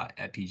missed a cut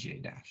at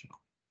PGA National.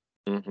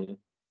 Mm-hmm.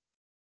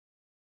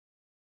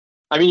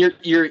 I mean,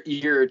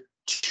 you're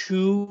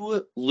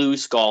 2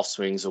 loose golf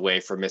swings away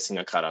from missing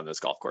a cut on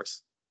this golf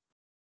course,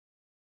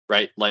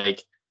 right?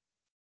 Like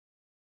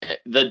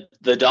the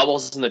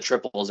doubles and the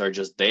triples are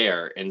just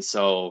there, and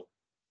so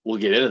we'll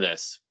get into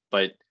this,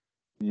 but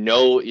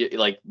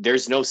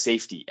there's no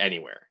safety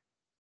anywhere.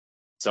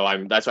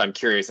 So that's why I'm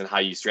curious on how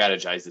you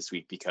strategize this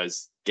week,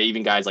 because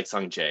even guys like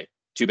Sungjae,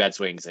 2 bad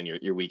swings and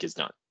your week is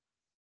done.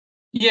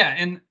 Yeah,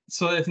 and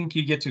so I think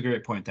you get to a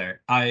great point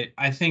there.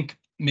 I think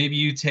maybe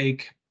you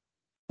take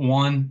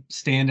one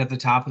stand at the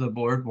top of the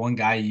board, one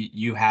guy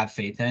you have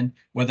faith in,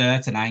 whether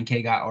that's a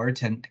 9K guy or a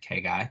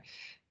 10K guy,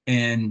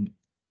 and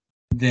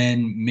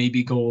then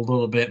maybe go a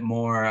little bit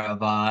more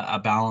of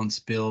a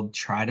balanced build.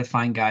 Try to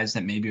find guys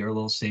that maybe are a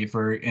little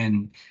safer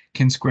and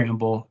can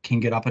scramble, can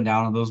get up and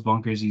down on those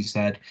bunkers. You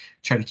said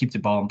try to keep the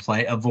ball in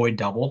play, avoid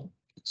double.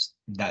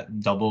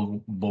 That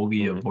double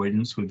bogey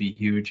avoidance would be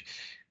huge.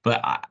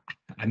 But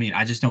I mean,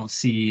 I just don't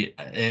see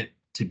it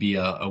to be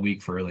a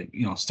week for, like,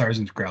 stars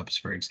and scrubs,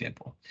 for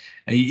example.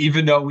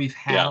 Even though we've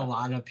had a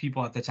lot of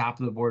people at the top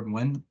of the board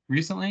win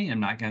recently, I'm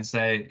not going to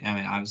say, I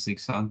mean, obviously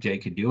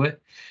Sungjae could do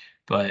it,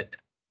 but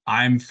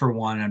I'm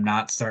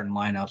not starting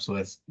lineups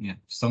with,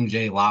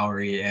 Sungjae,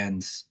 Lowry,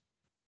 and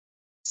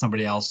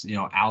somebody else,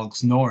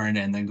 Alex Noren,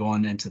 and then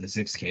going into the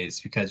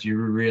 6Ks, because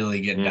you're really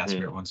getting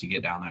desperate once you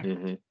get down there.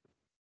 Mm-hmm.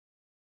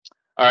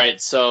 All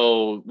right,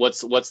 so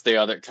what's the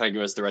other, kind of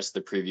give us the rest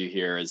of the preview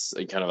here, is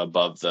kind of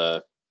above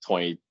the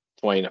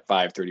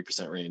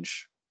 25-30%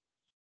 range.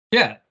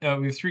 Yeah,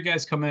 we have 3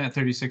 guys coming in at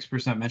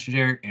 36% mention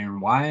share: Aaron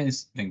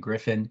Wise, Ben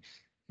Griffin,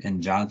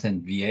 and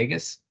Jonathan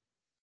Villegas.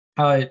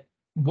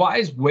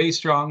 Wise way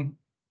strong,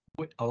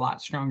 a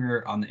lot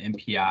stronger on the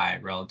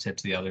MPI relative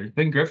to the others.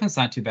 Ben Griffin's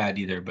not too bad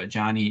either, but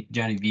Johnny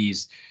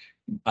V's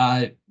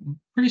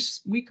pretty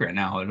weak right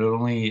now at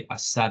only a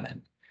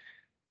 7.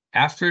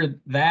 After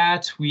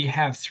that, we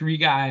have 3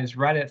 guys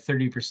right at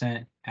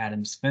 30%: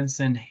 Adam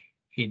Svensson,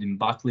 Hayden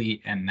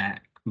Buckley, and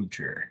Matt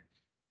Kuchar.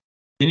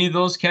 Any of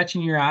those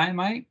catching your eye,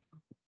 Mike?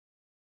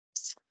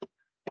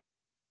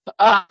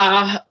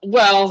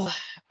 Well,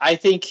 I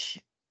think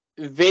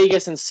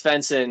Vegas and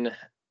Svensson,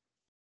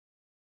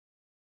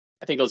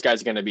 I think those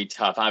guys are going to be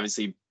tough.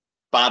 Obviously,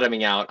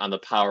 bottoming out on the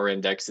power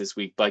index this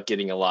week, but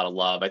getting a lot of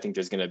love. I think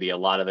there's going to be a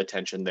lot of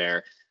attention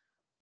there.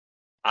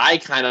 I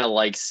kind of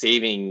like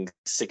saving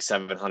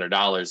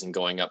 $600-700 and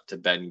going up to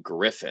Ben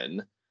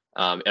Griffin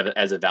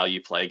as a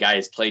value play. Guy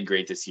has played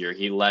great this year.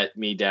 He let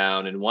me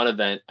down in one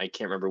event. I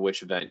can't remember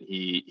which event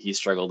he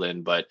struggled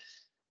in, but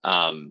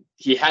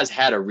he has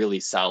had a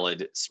really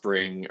solid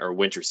spring or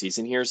winter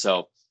season here.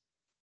 So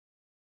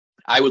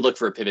I would look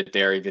for a pivot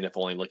there, even if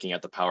only looking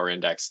at the power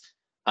index.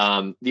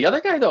 The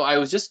other guy, though, I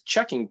was just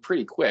checking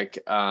pretty quick,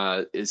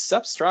 is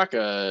Sepp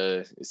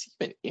Straka. Is he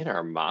even in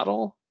our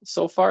model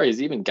so far?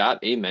 He's even got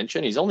a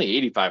mention. He's only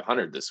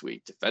 8,500 this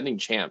week, defending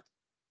champ.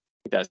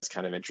 I think that's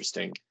kind of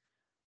interesting.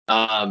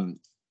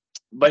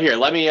 But here,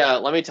 let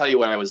me tell you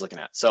what I was looking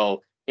at.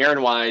 So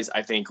Aaron Wise,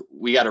 I think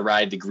we got to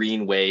ride the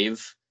green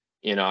wave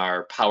in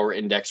our power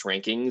index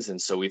rankings,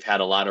 and so we've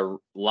had a lot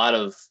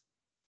of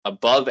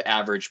above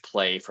average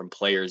play from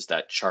players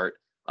that chart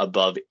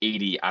above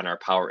 80 on our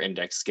power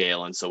index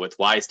scale. And so with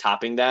Wise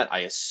topping that, I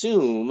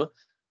assume,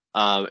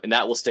 and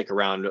that will stick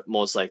around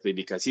most likely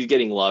because he's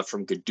getting love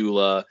from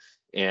Gadula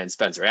and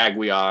Spencer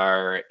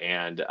Aguiar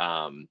and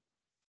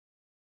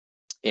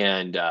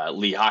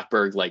Lee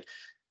Hochberg. Like,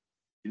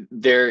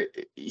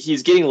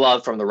 he's getting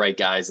love from the right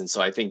guys. And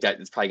so I think that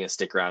it's probably going to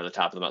stick around at the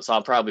top of the mountain. So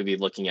I'll probably be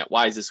looking at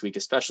Wise this week,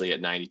 especially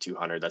at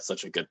 9,200. That's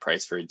such a good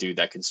price for a dude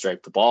that can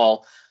strike the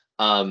ball.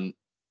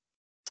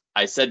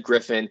 I said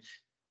Griffin.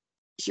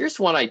 Here's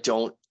one I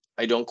don't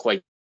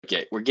quite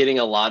get. We're getting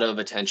a lot of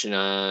attention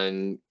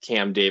on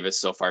Cam Davis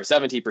so far,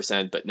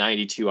 70%, but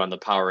 92 on the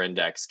power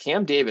index.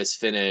 Cam Davis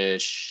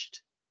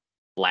finished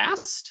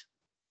last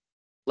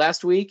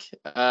week,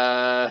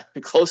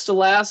 close to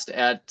last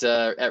at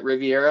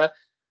Riviera.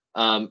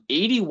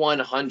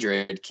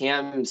 8,100.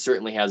 Cam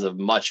certainly has a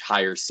much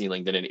higher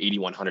ceiling than an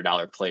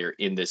 $8,100 player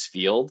in this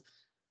field.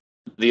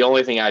 The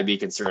only thing I'd be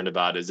concerned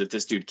about is if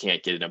this dude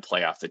can't get in a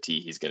play off the tee,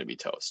 he's going to be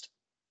toast.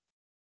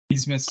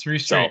 He's missed 3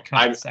 straight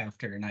cuts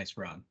after a nice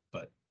run,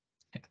 but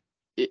yeah.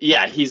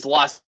 Yeah, he's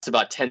lost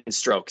about 10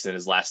 strokes in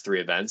his last 3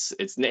 events.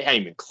 It's not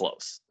even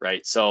close,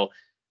 right? So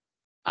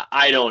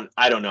I don't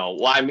know.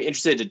 Well, I'm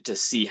interested to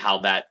see how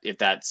that, if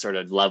that sort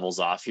of levels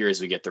off here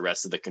as we get the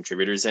rest of the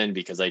contributors in,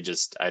 because I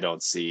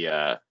don't see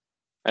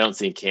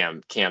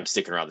Cam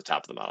sticking around the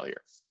top of the model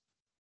here.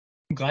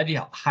 I'm glad you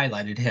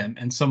highlighted him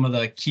and some of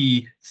the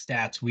key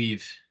stats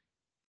we've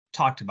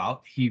talked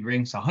about. He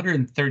ranks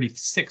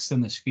 136th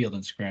in this field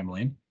in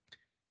scrambling,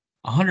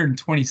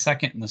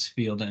 122nd in this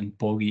field in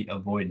bogey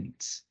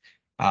avoidance.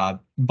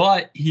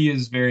 But he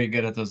is very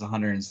good at those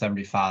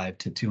 175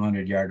 to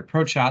 200 yard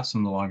approach shots,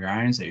 some of the longer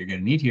irons that you're going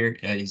to need here.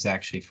 He's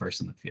actually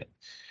first in the field.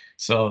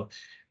 So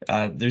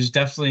there's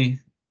definitely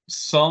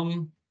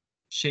some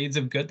shades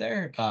of good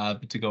there,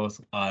 but to go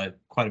with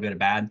quite a bit of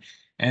bad.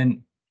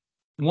 And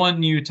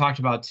one you talked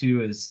about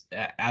too is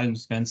Adam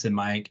Svensson,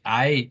 Mike.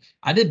 I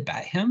did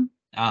bet him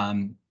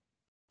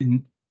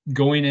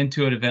going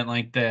into an event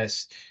like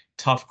this,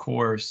 tough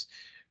course.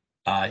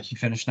 He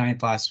finished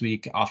 9th last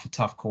week off a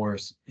tough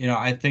course.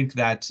 I think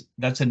that's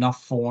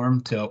enough form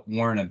to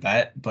warrant a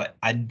bet, but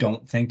I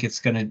don't think it's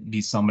going to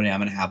be somebody I'm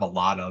going to have a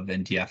lot of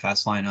in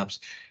DFS lineups.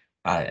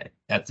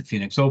 At the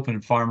Phoenix Open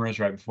and Farmers,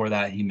 right before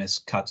that, he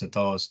missed cuts at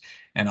those,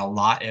 and a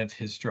lot of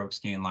his strokes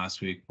gained last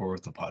week were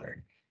with the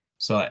putter.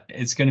 So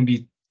it's going to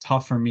be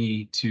tough for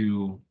me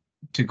to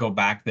go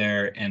back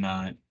there in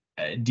a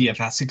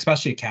DFS,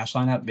 especially a cash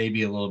lineup,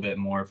 maybe a little bit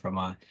more from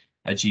a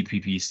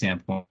GPP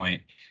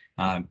standpoint.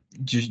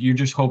 You're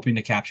just hoping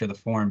to capture the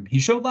form he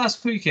showed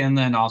last week, and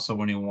then also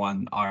when he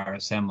won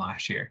RSM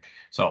last year.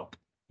 So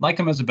like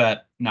him as a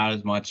bet, not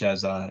as much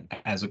as a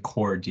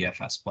core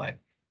DFS play.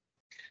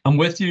 I'm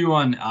with you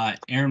on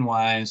Aaron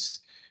Wise.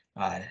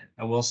 I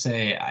will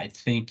say I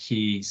think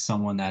he's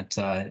someone that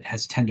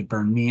has tended to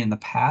burn me in the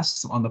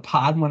past on the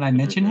pod when I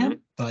mention him.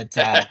 But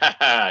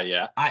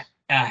yeah,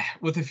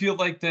 with a field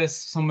like this,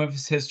 some of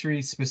his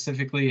history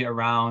specifically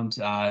around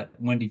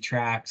windy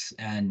tracks,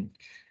 and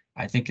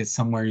I think it's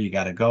somewhere you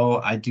got to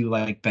go. I do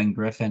like Ben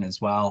Griffin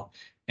as well.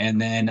 And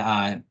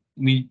then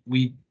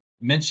we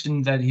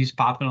mentioned that he's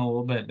popping a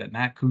little bit, but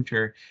Matt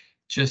Kuchar,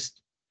 just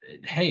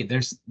hey,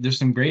 there's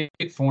some great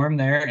form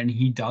there, and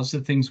he does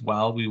the things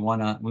well we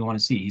wanna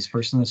see. He's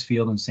first in this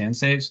field in sand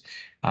saves.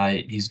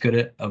 He's good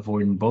at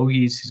avoiding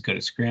bogeys. He's good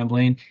at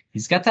scrambling.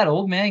 He's got that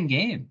old man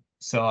game.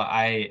 So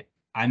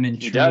I'm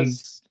intrigued. he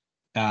does.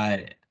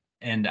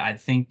 And I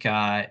think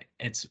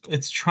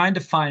it's trying to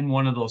find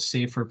one of those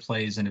safer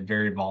plays in a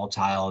very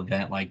volatile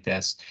event like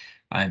this.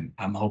 I'm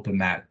hoping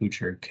Matt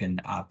Kuchar can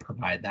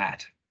provide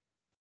that.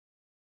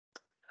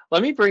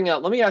 Let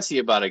me ask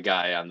you about a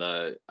guy on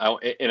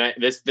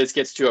this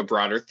gets to a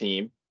broader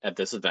theme at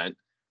this event,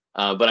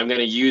 but I'm going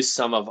to use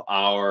some of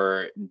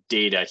our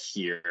data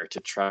here to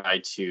try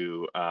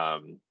to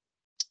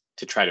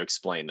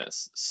explain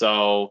this.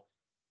 So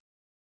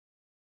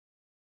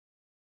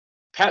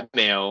Pat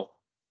Mayo,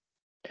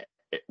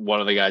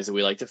 one of the guys that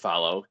we like to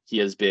follow, he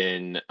has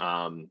been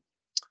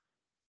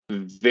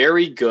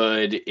very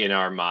good in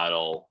our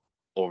model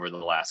over the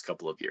last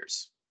couple of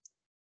years.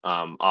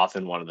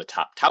 Often one of the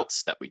top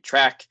touts that we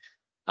track.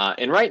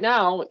 And right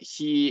now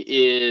he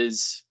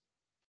is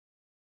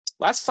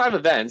last 5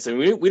 events, and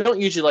we don't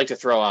usually like to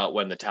throw out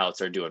when the touts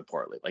are doing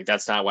poorly. Like,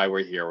 that's not why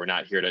we're here. We're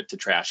not here to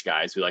trash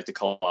guys. We like to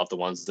call out the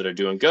ones that are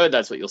doing good.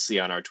 That's what you'll see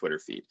on our Twitter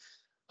feed.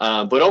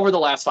 But over the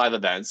last 5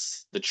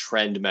 events, the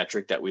trend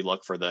metric that we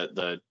look for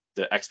the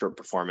expert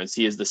performance,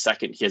 he has the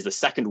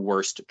second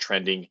worst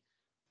trending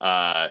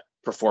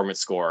performance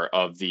score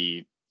of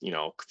the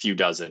few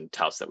dozen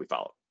touts that we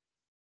follow.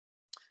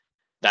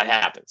 That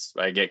happens,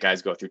 right?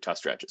 Guys go through tough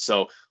stretches.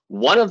 So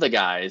one of the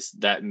guys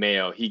that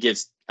Mayo, he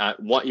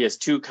has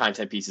 2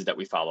 content pieces that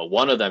we follow.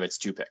 One of them, it's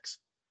 2 picks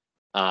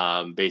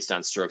based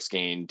on strokes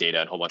gained data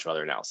and a whole bunch of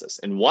other analysis.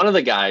 And one of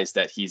the guys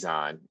that he's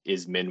on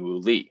is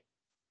Minwoo Lee.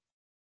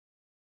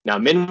 Now,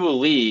 Minwoo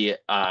Lee,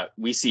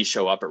 we see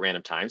show up at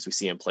random times. We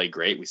see him play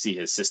great. We see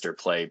his sister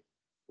play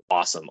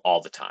awesome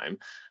all the time.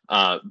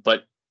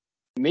 But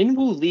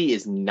Minwoo Lee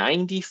is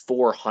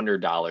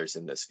 $9,400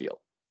 in this field.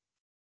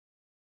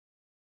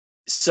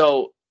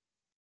 So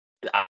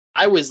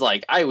I was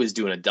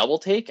doing a double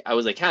take. I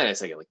was like, kind of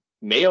second, like,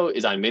 Mayo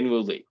is on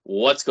Minwoo Lee.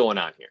 What's going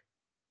on here?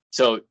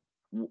 So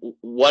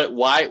why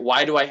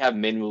do I have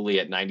Minwoo Lee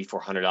at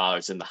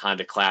 $9,400 in the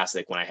Honda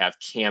Classic when I have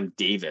Cam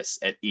Davis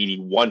at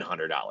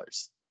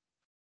 $8,100?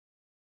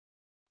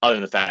 Other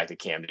than the fact that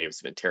Cam Davis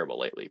has been terrible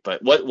lately,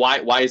 but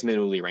why is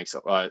Minwoo Lee ranked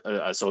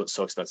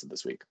so expensive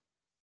this week?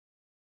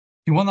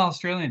 He won the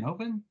Australian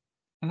Open,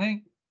 I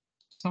think.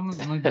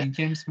 Someone like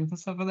James Smith and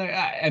stuff over there.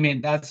 I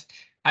mean,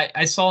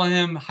 I saw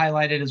him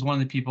highlighted as one of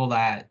the people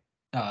that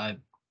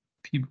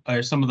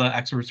some of the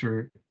experts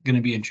were going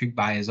to be intrigued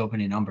by his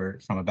opening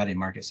number from a betting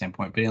market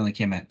standpoint, but he only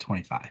came at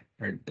 25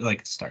 or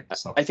like start.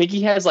 So I think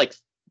he has like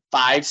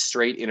 5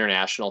 straight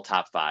international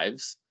top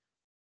 5s.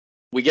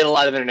 We get a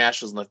lot of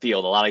internationals in the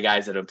field, a lot of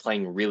guys that have been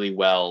playing really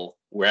well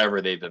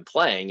wherever they've been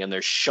playing, and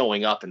they're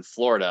showing up in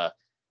Florida.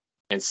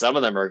 And some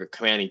of them are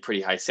commanding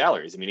pretty high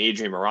salaries. I mean,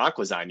 Adrian Moronk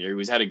was on here.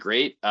 He's had a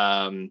great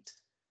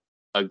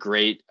a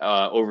great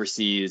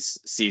overseas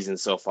season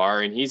so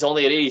far, and he's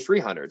only at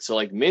 8,300. So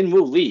like Min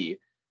Woo Lee,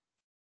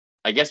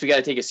 I guess we got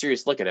to take a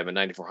serious look at him at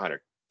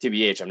 9,400.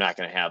 TBH, I'm not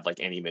going to have like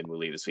any Min Woo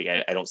Lee this week.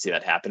 I don't see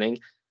that happening.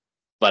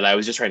 But I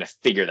was just trying to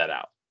figure that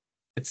out.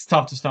 It's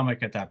tough to stomach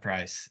at that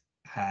price.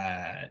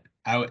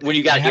 When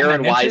you got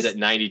Aaron Wise at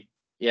 90,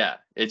 yeah,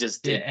 it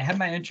had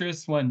my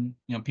interest when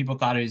people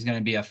thought it was going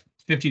to be a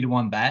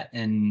 50-1 bet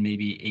and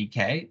maybe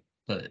 8K.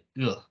 But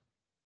ugh.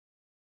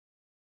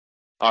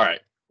 All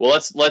right. Well,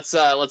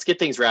 let's get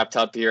things wrapped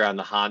up here on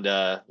the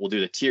Honda. We'll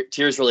do the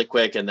tiers really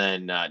quick and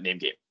then name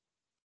game.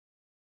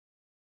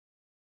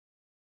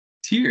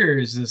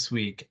 Tiers this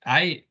week.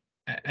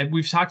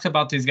 We've talked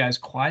about these guys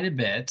quite a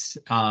bit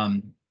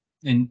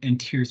in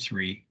tier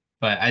 3,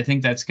 but I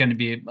think that's going to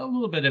be a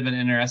little bit of an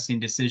interesting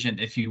decision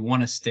if you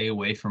want to stay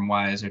away from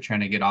Wise or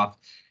trying to get off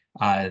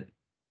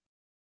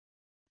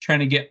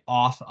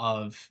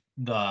of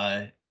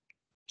the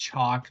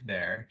chalk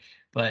there.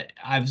 But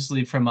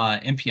obviously from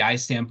a MPI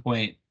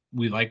standpoint,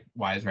 we like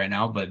Wise right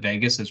now, but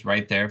Vegas is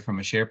right there from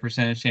a share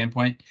percentage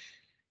standpoint.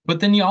 But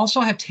then you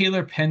also have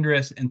Taylor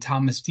Pendrith and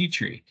Thomas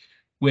Dietrich,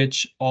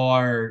 which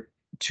are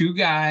two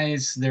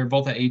guys. They're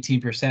both at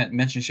 18%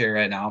 mention share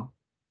right now,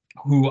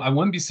 who I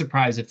wouldn't be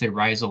surprised if they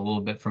rise a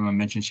little bit from a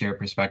mention share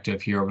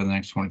perspective here over the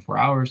next 24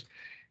 hours.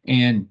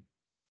 And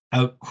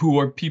who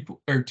are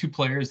two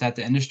players that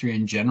the industry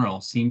in general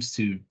seems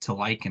to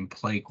like and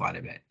play quite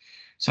a bit.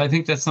 So I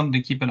think that's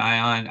something to keep an eye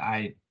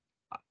on.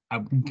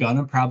 I'm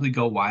gonna probably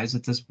go Wise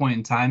at this point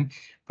in time,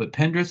 but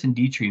Pendrith and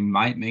Dietrich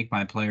might make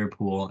my player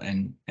pool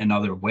in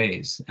other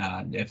ways,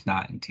 if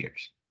not in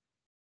tiers.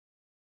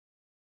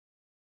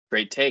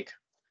 Great take.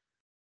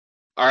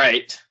 All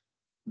right,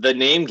 the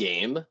name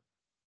game.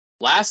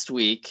 Last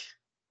week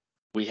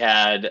we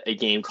had a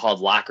game called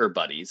Locker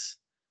Buddies,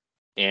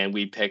 and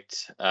we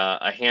picked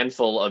a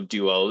handful of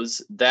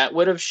duos that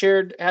would have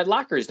had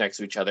lockers next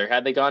to each other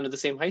had they gone to the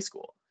same high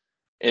school.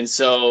 And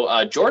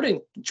so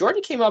Jordan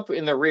came up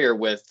in the rear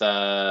with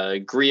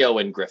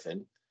Griot and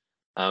Griffin.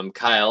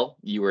 Kyle,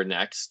 you were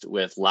next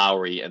with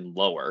Lowry and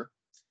Lower.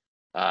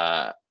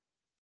 I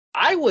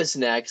was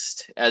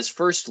next as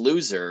first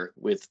loser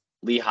with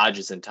Lee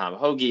Hodges and Tom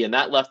Hoagie, and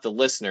that left the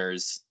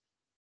listeners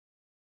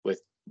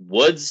with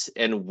Woods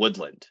and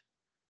Woodland.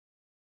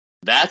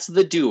 That's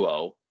the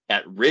duo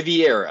at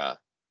Riviera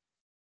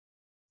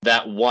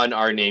that won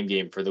our name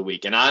game for the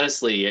week. And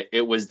honestly,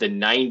 it was the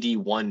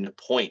 91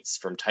 points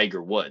from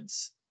Tiger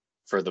Woods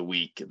for the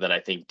week that I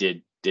think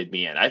did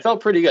me in. I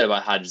felt pretty good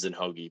about Hodges and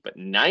Hoagie, but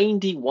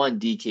 91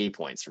 DK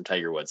points from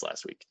Tiger Woods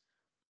last week.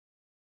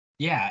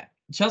 Yeah,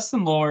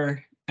 Justin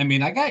Lower. I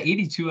mean, I got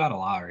 82 out of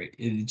Lowry.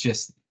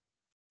 Justin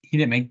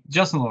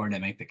Lower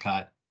didn't make the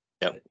cut.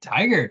 Yep.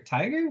 Tiger.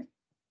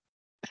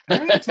 All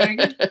right,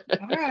 Tiger.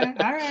 All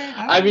right.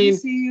 I mean,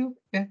 see you.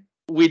 Yeah.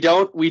 We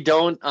don't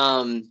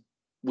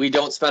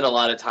spend a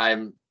lot of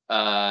time,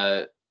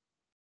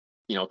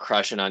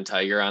 crushing on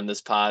Tiger on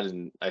this pod,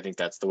 and I think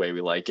that's the way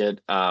we like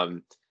it.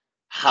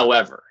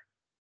 However,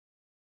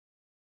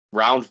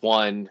 round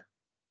one,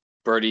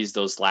 birdies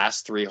those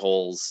last 3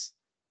 holes,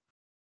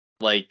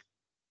 like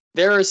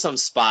there are some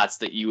spots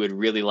that you would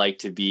really like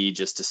to be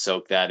just to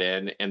soak that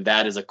in, and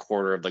that is a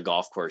quarter of the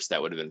golf course.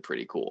 That would have been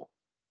pretty cool.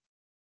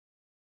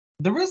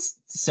 There was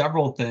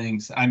several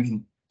things. I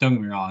mean, don't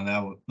get me wrong,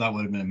 that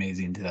would have been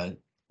amazing to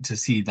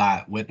see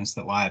that, witness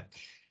that live.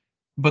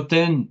 But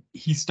then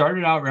he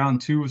started out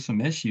round 2 with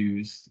some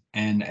issues,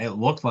 and it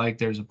looked like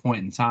there's a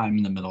point in time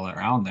in the middle of the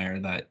round there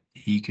that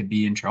he could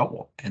be in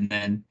trouble. And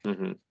then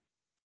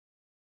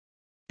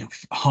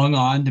hung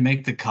on to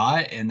make the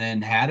cut, and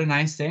then had a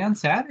nice day on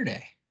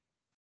Saturday.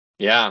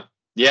 Yeah,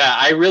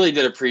 I really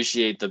did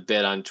appreciate the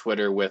bit on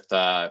Twitter with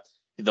the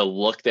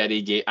look that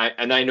he gave.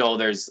 I know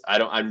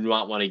I do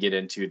not want to get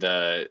into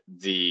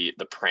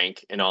the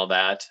prank and all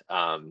that.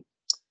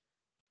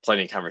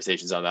 Plenty of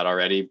conversations on that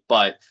already,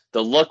 but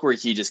the look where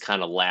he just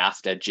kind of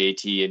laughed at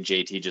JT, and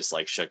JT just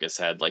like shook his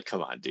head like,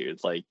 come on,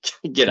 dude, like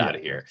get out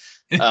of here.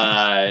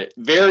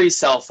 Very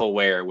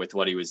self-aware with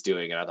what he was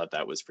doing, and I thought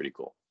that was pretty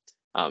cool.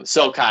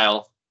 So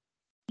Kyle,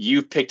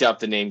 you picked up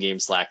the name game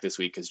slack this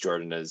week because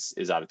Jordan is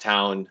out of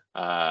town.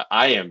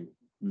 I am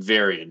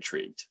very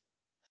intrigued.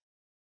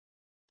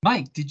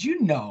 Mike, did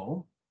you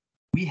know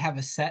we have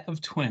a set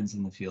of twins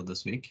in the field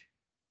this week?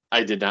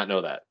 I did not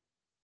know that.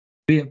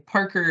 We have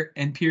Parker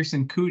and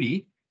Pearson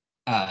Cootie.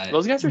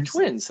 Those guys are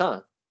twins,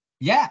 huh?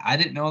 Yeah, I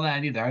didn't know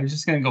that either. I was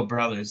just going to go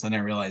brothers, then I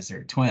realized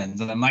they're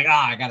twins. And I'm like,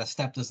 I got to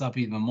step this up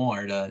even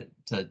more to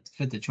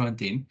fit the twin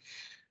team.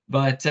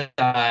 But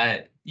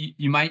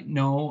you might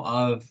know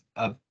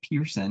of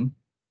Pearson,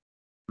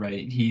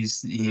 right? He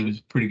was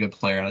a pretty good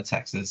player out of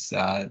Texas.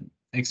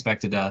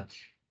 Expected to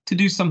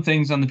do some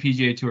things on the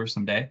PGA Tour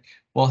someday.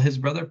 Well, his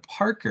brother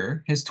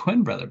Parker, his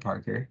twin brother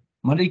Parker,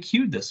 Monday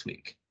Q'd this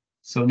week.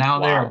 So now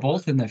They are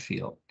both in the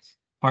field.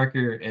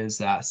 Parker is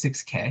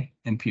 6K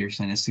and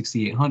Pearson is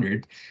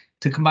 6,800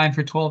 to combine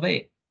for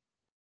 12.8.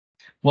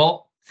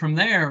 Well, from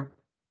there,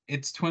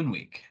 it's twin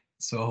week.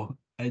 So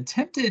I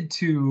attempted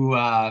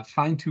to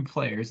find 2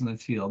 players in the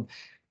field.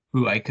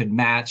 who I could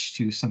match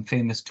to some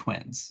famous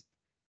twins.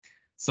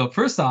 So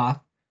first off,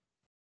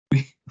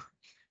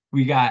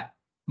 we got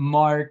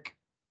Mark,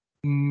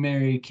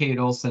 Mary Kate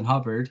Olsen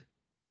Hubbard,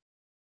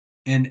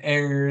 and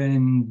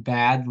Aaron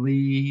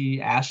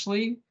Badley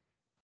Ashley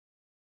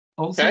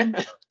Olsen.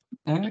 Okay.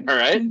 All All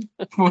right.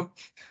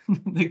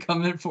 They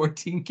come in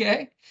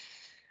 14K.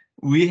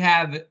 We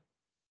have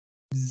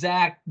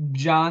Zach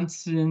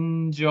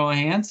Johnson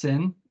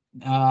Johansson.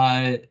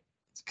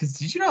 Because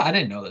did you know? I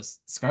didn't know this.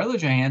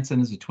 Scarlett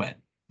Johansson is a twin.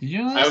 Did you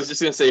know this? I was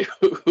just gonna say,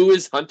 who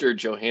is Hunter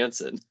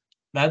Johansson?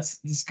 That's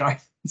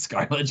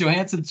Scarlett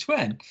Johansson's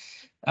twin.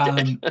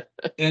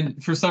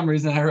 And for some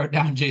reason, I wrote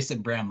down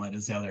Jason Bramlett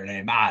as the other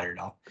name. I don't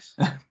know.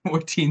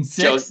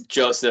 14-6.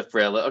 Joseph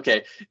Bramlett.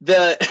 Okay.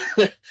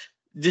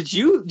 Did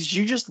you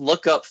just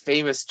look up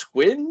famous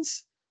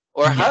twins,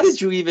 or how Yes.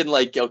 did you even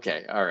like?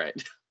 Okay, all right.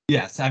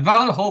 Yes, I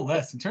found a whole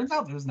list. It turns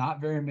out there's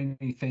not very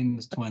many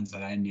famous twins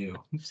that I knew.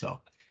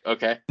 So,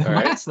 Okay, all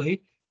right.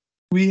 lastly,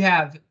 we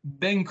have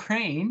Ben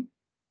Crane,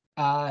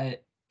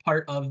 part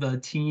of the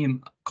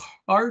team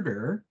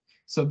Carter.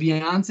 So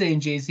Beyonce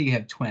and Jay-Z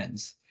have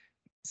twins,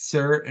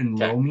 Sir and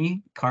Okay.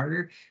 Romy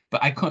Carter,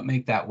 but I couldn't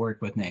make that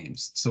work with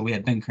names. So we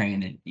had Ben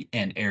Crane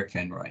and Eric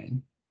Van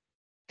Rooyen.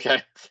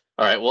 Okay.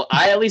 All right. Well,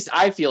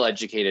 I feel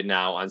educated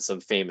now on some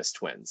famous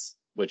twins,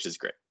 which is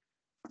great.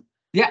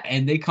 Yeah,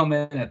 and they come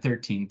in at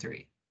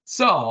 13-3.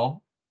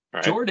 So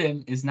Right.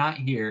 Jordan is not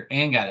here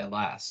and got it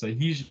last. So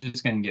he's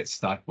just going to get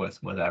stuck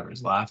with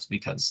whatever's left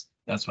because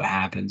that's what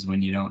happens when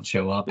you don't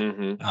show up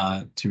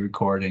to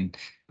recording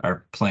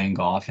or playing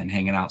golf and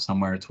hanging out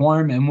somewhere it's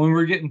warm. And when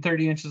we're getting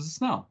 30 inches of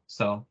snow.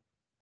 So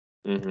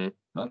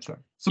not sure.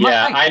 So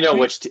yeah, Mike, I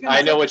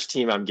know which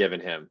team I'm giving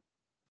him.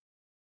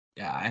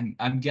 Yeah,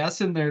 I'm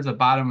guessing there's a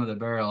bottom of the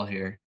barrel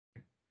here.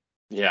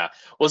 Yeah.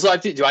 Well, so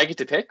do I get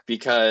to pick?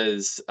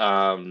 Because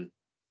the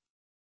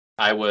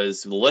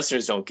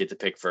listeners don't get to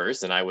pick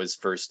first, and I was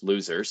first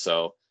loser.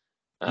 So,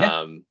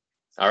 all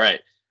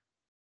right.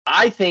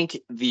 I think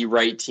the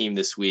right team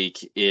this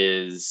week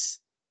is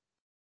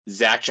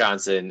Zach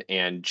Johnson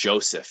and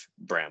Joseph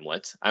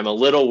Bramlett. I'm a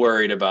little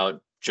worried about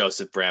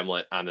Joseph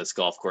Bramlett on this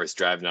golf course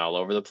driving all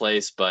over the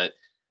place, but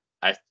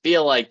I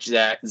feel like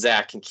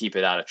Zach can keep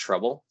it out of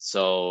trouble.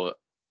 So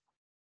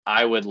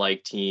I would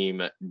like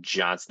Team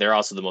Johnson. They're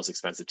also the most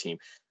expensive team.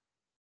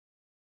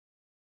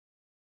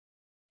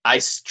 I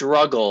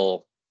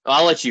struggle.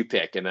 I'll let you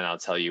pick, and then I'll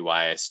tell you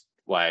why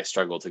I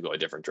struggle to go a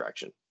different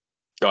direction.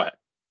 Go ahead.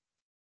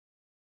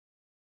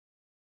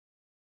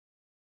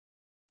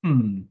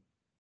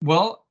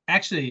 Well,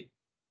 actually,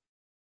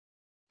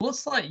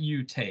 let's let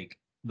you take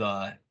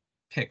the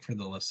pick for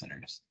the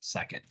listeners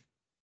second.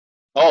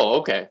 Oh,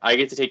 okay. I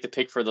get to take the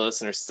pick for the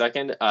listeners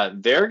second.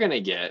 They're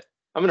gonna get.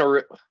 I'm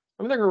gonna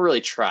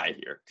really try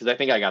here because I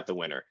think I got the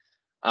winner.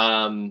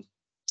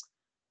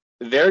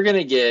 They're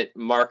gonna get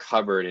Mark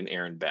Hubbard and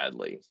Aaron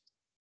Badley.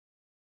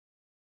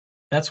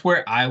 That's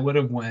where I would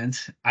have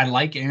went. I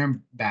like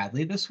Aaron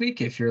Badley this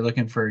week if you're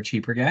looking for a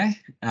cheaper guy.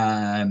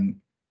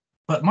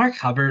 But Mark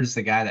Hubbard is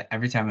the guy that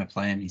every time I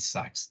play him, he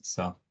sucks.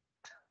 So,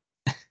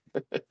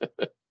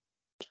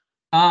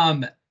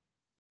 the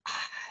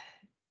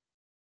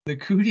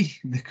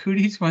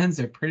Cootie twins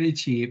are pretty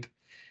cheap.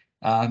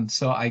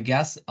 So I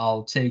guess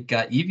I'll take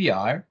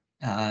EVR.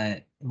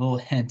 A little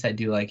hint, I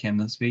do like him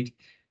this week.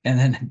 And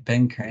then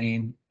Ben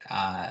Crane.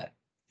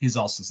 He's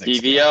also 6.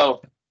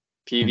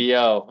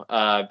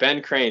 PVO.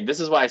 Ben Crane.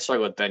 This is why I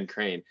struggle with Ben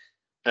Crane.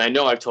 And I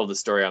know I've told the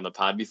story on the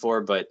pod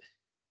before, but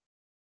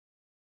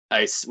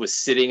I was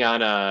sitting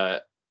on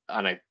a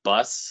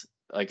bus,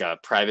 like a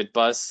private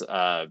bus,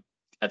 at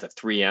the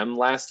 3M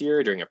last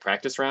year during a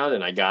practice round,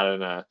 and I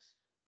got on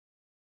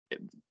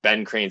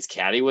Ben Crane's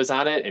caddy was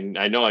on it, and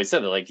I know I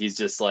said that, like, he's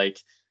just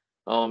like,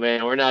 oh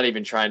man, we're not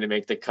even trying to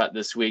make the cut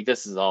this week.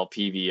 This is all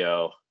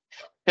PVO.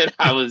 And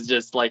I was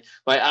just like,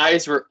 my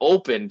eyes were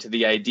open to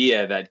the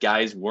idea that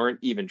guys weren't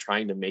even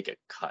trying to make a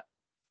cut.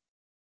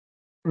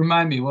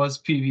 Remind me, what's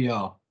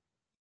PVO?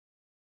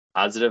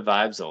 Positive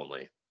vibes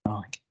only.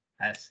 Oh,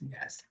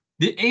 yes.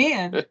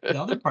 And the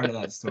other part of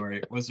that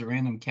story was the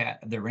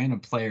random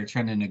player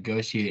trying to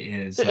negotiate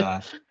his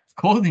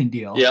clothing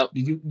deal. Yep.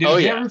 Did you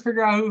ever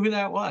figure out who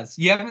that was?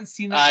 You haven't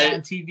seen that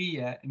on TV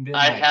yet. And been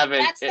haven't.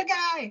 That's the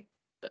guy.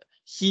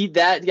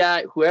 That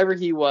guy, whoever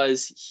he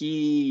was,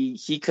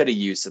 he could have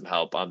used some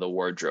help on the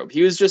wardrobe.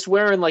 He was just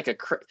wearing like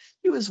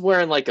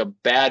a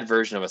bad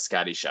version of a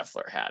Scotty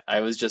Scheffler hat.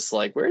 I was just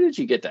like, where did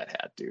you get that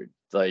hat, dude?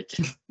 Like,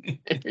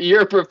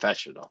 you're a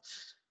professional.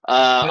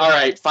 All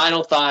right,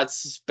 final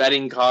thoughts.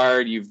 Betting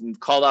card. You've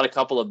called out a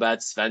couple of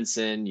bets.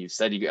 Svensson. You've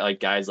said you like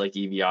guys like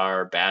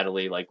EVR,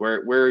 Badley. Like, where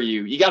are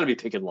you? You got to be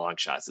picking long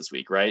shots this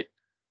week, right?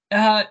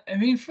 I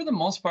mean, for the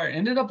most part,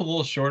 ended up a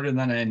little shorter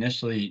than I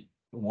initially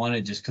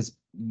wanted, just because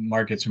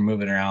markets were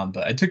moving around.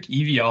 But I took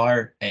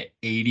EVR at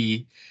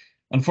 80.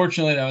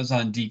 Unfortunately, that was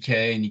on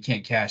DK, and you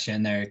can't cash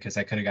in there because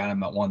I could have got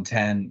him at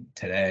 110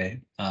 today.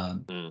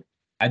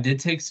 I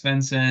did take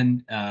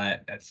Svensson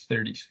at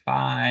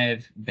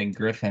 35, Ben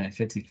Griffin at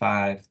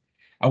 55.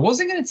 I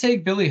wasn't going to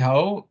take Billy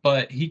Ho,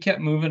 but he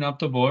kept moving up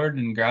the board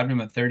and grabbed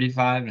him at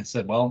 35. And I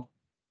said, well,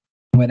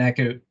 when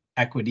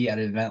equity at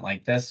an event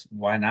like this,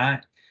 why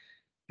not?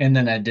 And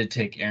then I did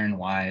take Aaron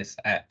Wise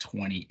at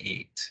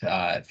 28.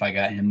 If I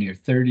got him near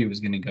 30, I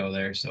was going to go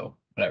there. So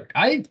whatever.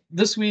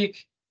 This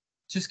week,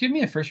 just give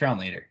me a first round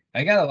leader.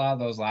 I got a lot of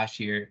those last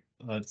year.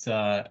 Let's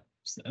I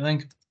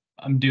think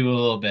I'm due a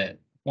little bit.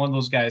 One of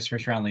those guys,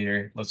 first round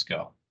leader. Let's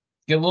go.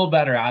 Get a little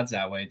better odds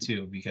that way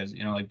too, because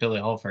like Billy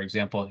Hull, for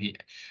example, he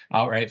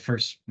outright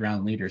first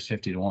round leader is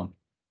 50-1.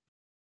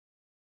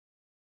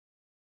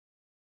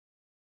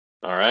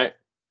 All right.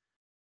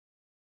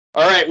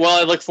 All right. Well,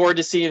 I look forward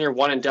to seeing your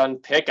one and done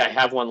pick. I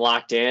have one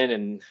locked in,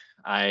 and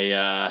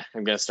I'm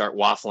going to start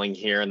waffling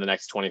here in the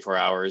next 24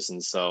 hours,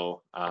 and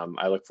so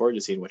I look forward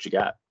to seeing what you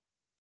got.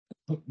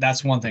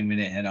 That's one thing we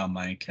didn't hit on,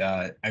 Mike.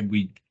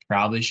 We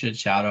probably should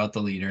shout out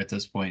the leader at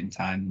this point in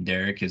time.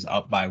 Derek is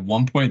up by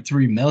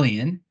 1.3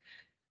 million.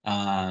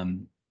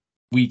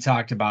 We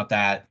talked about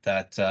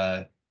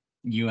that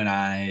you and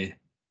I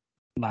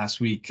last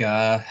week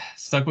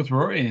stuck with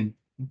Rory and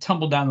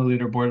tumbled down the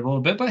leaderboard a little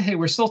bit, but hey,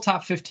 we're still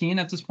top 15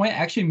 at this point.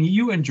 Actually, me,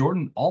 you, and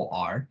Jordan all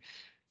are.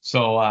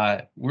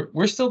 So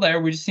we're still there.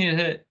 We just need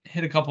to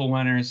hit a couple of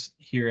winners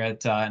here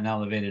at an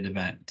elevated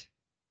event.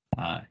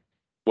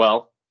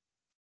 Well,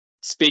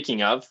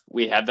 speaking of,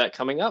 we have that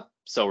coming up.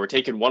 So we're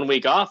taking 1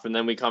 week off, and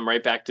then we come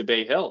right back to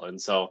Bay Hill.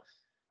 And so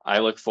I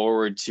look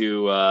forward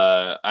to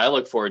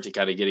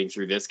kind of getting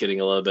through this, getting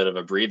a little bit of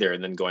a breather,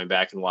 and then going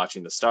back and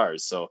watching the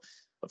stars. So,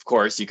 of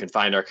course, you can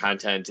find our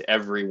content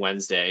every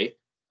Wednesday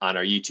on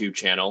our YouTube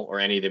channel or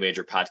any of the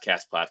major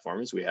podcast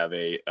platforms. We have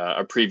a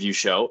preview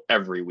show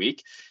every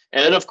week.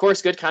 And then, of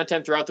course, good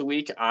content throughout the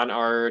week on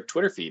our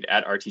Twitter feed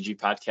at RTG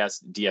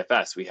Podcast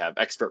DFS. We have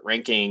expert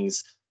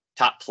rankings,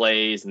 top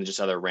plays, and just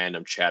other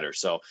random chatter.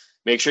 So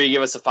make sure you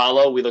give us a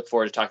follow. We look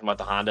forward to talking about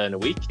the Honda in a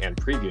week and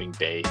previewing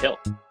Bay Hill.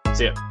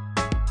 See ya.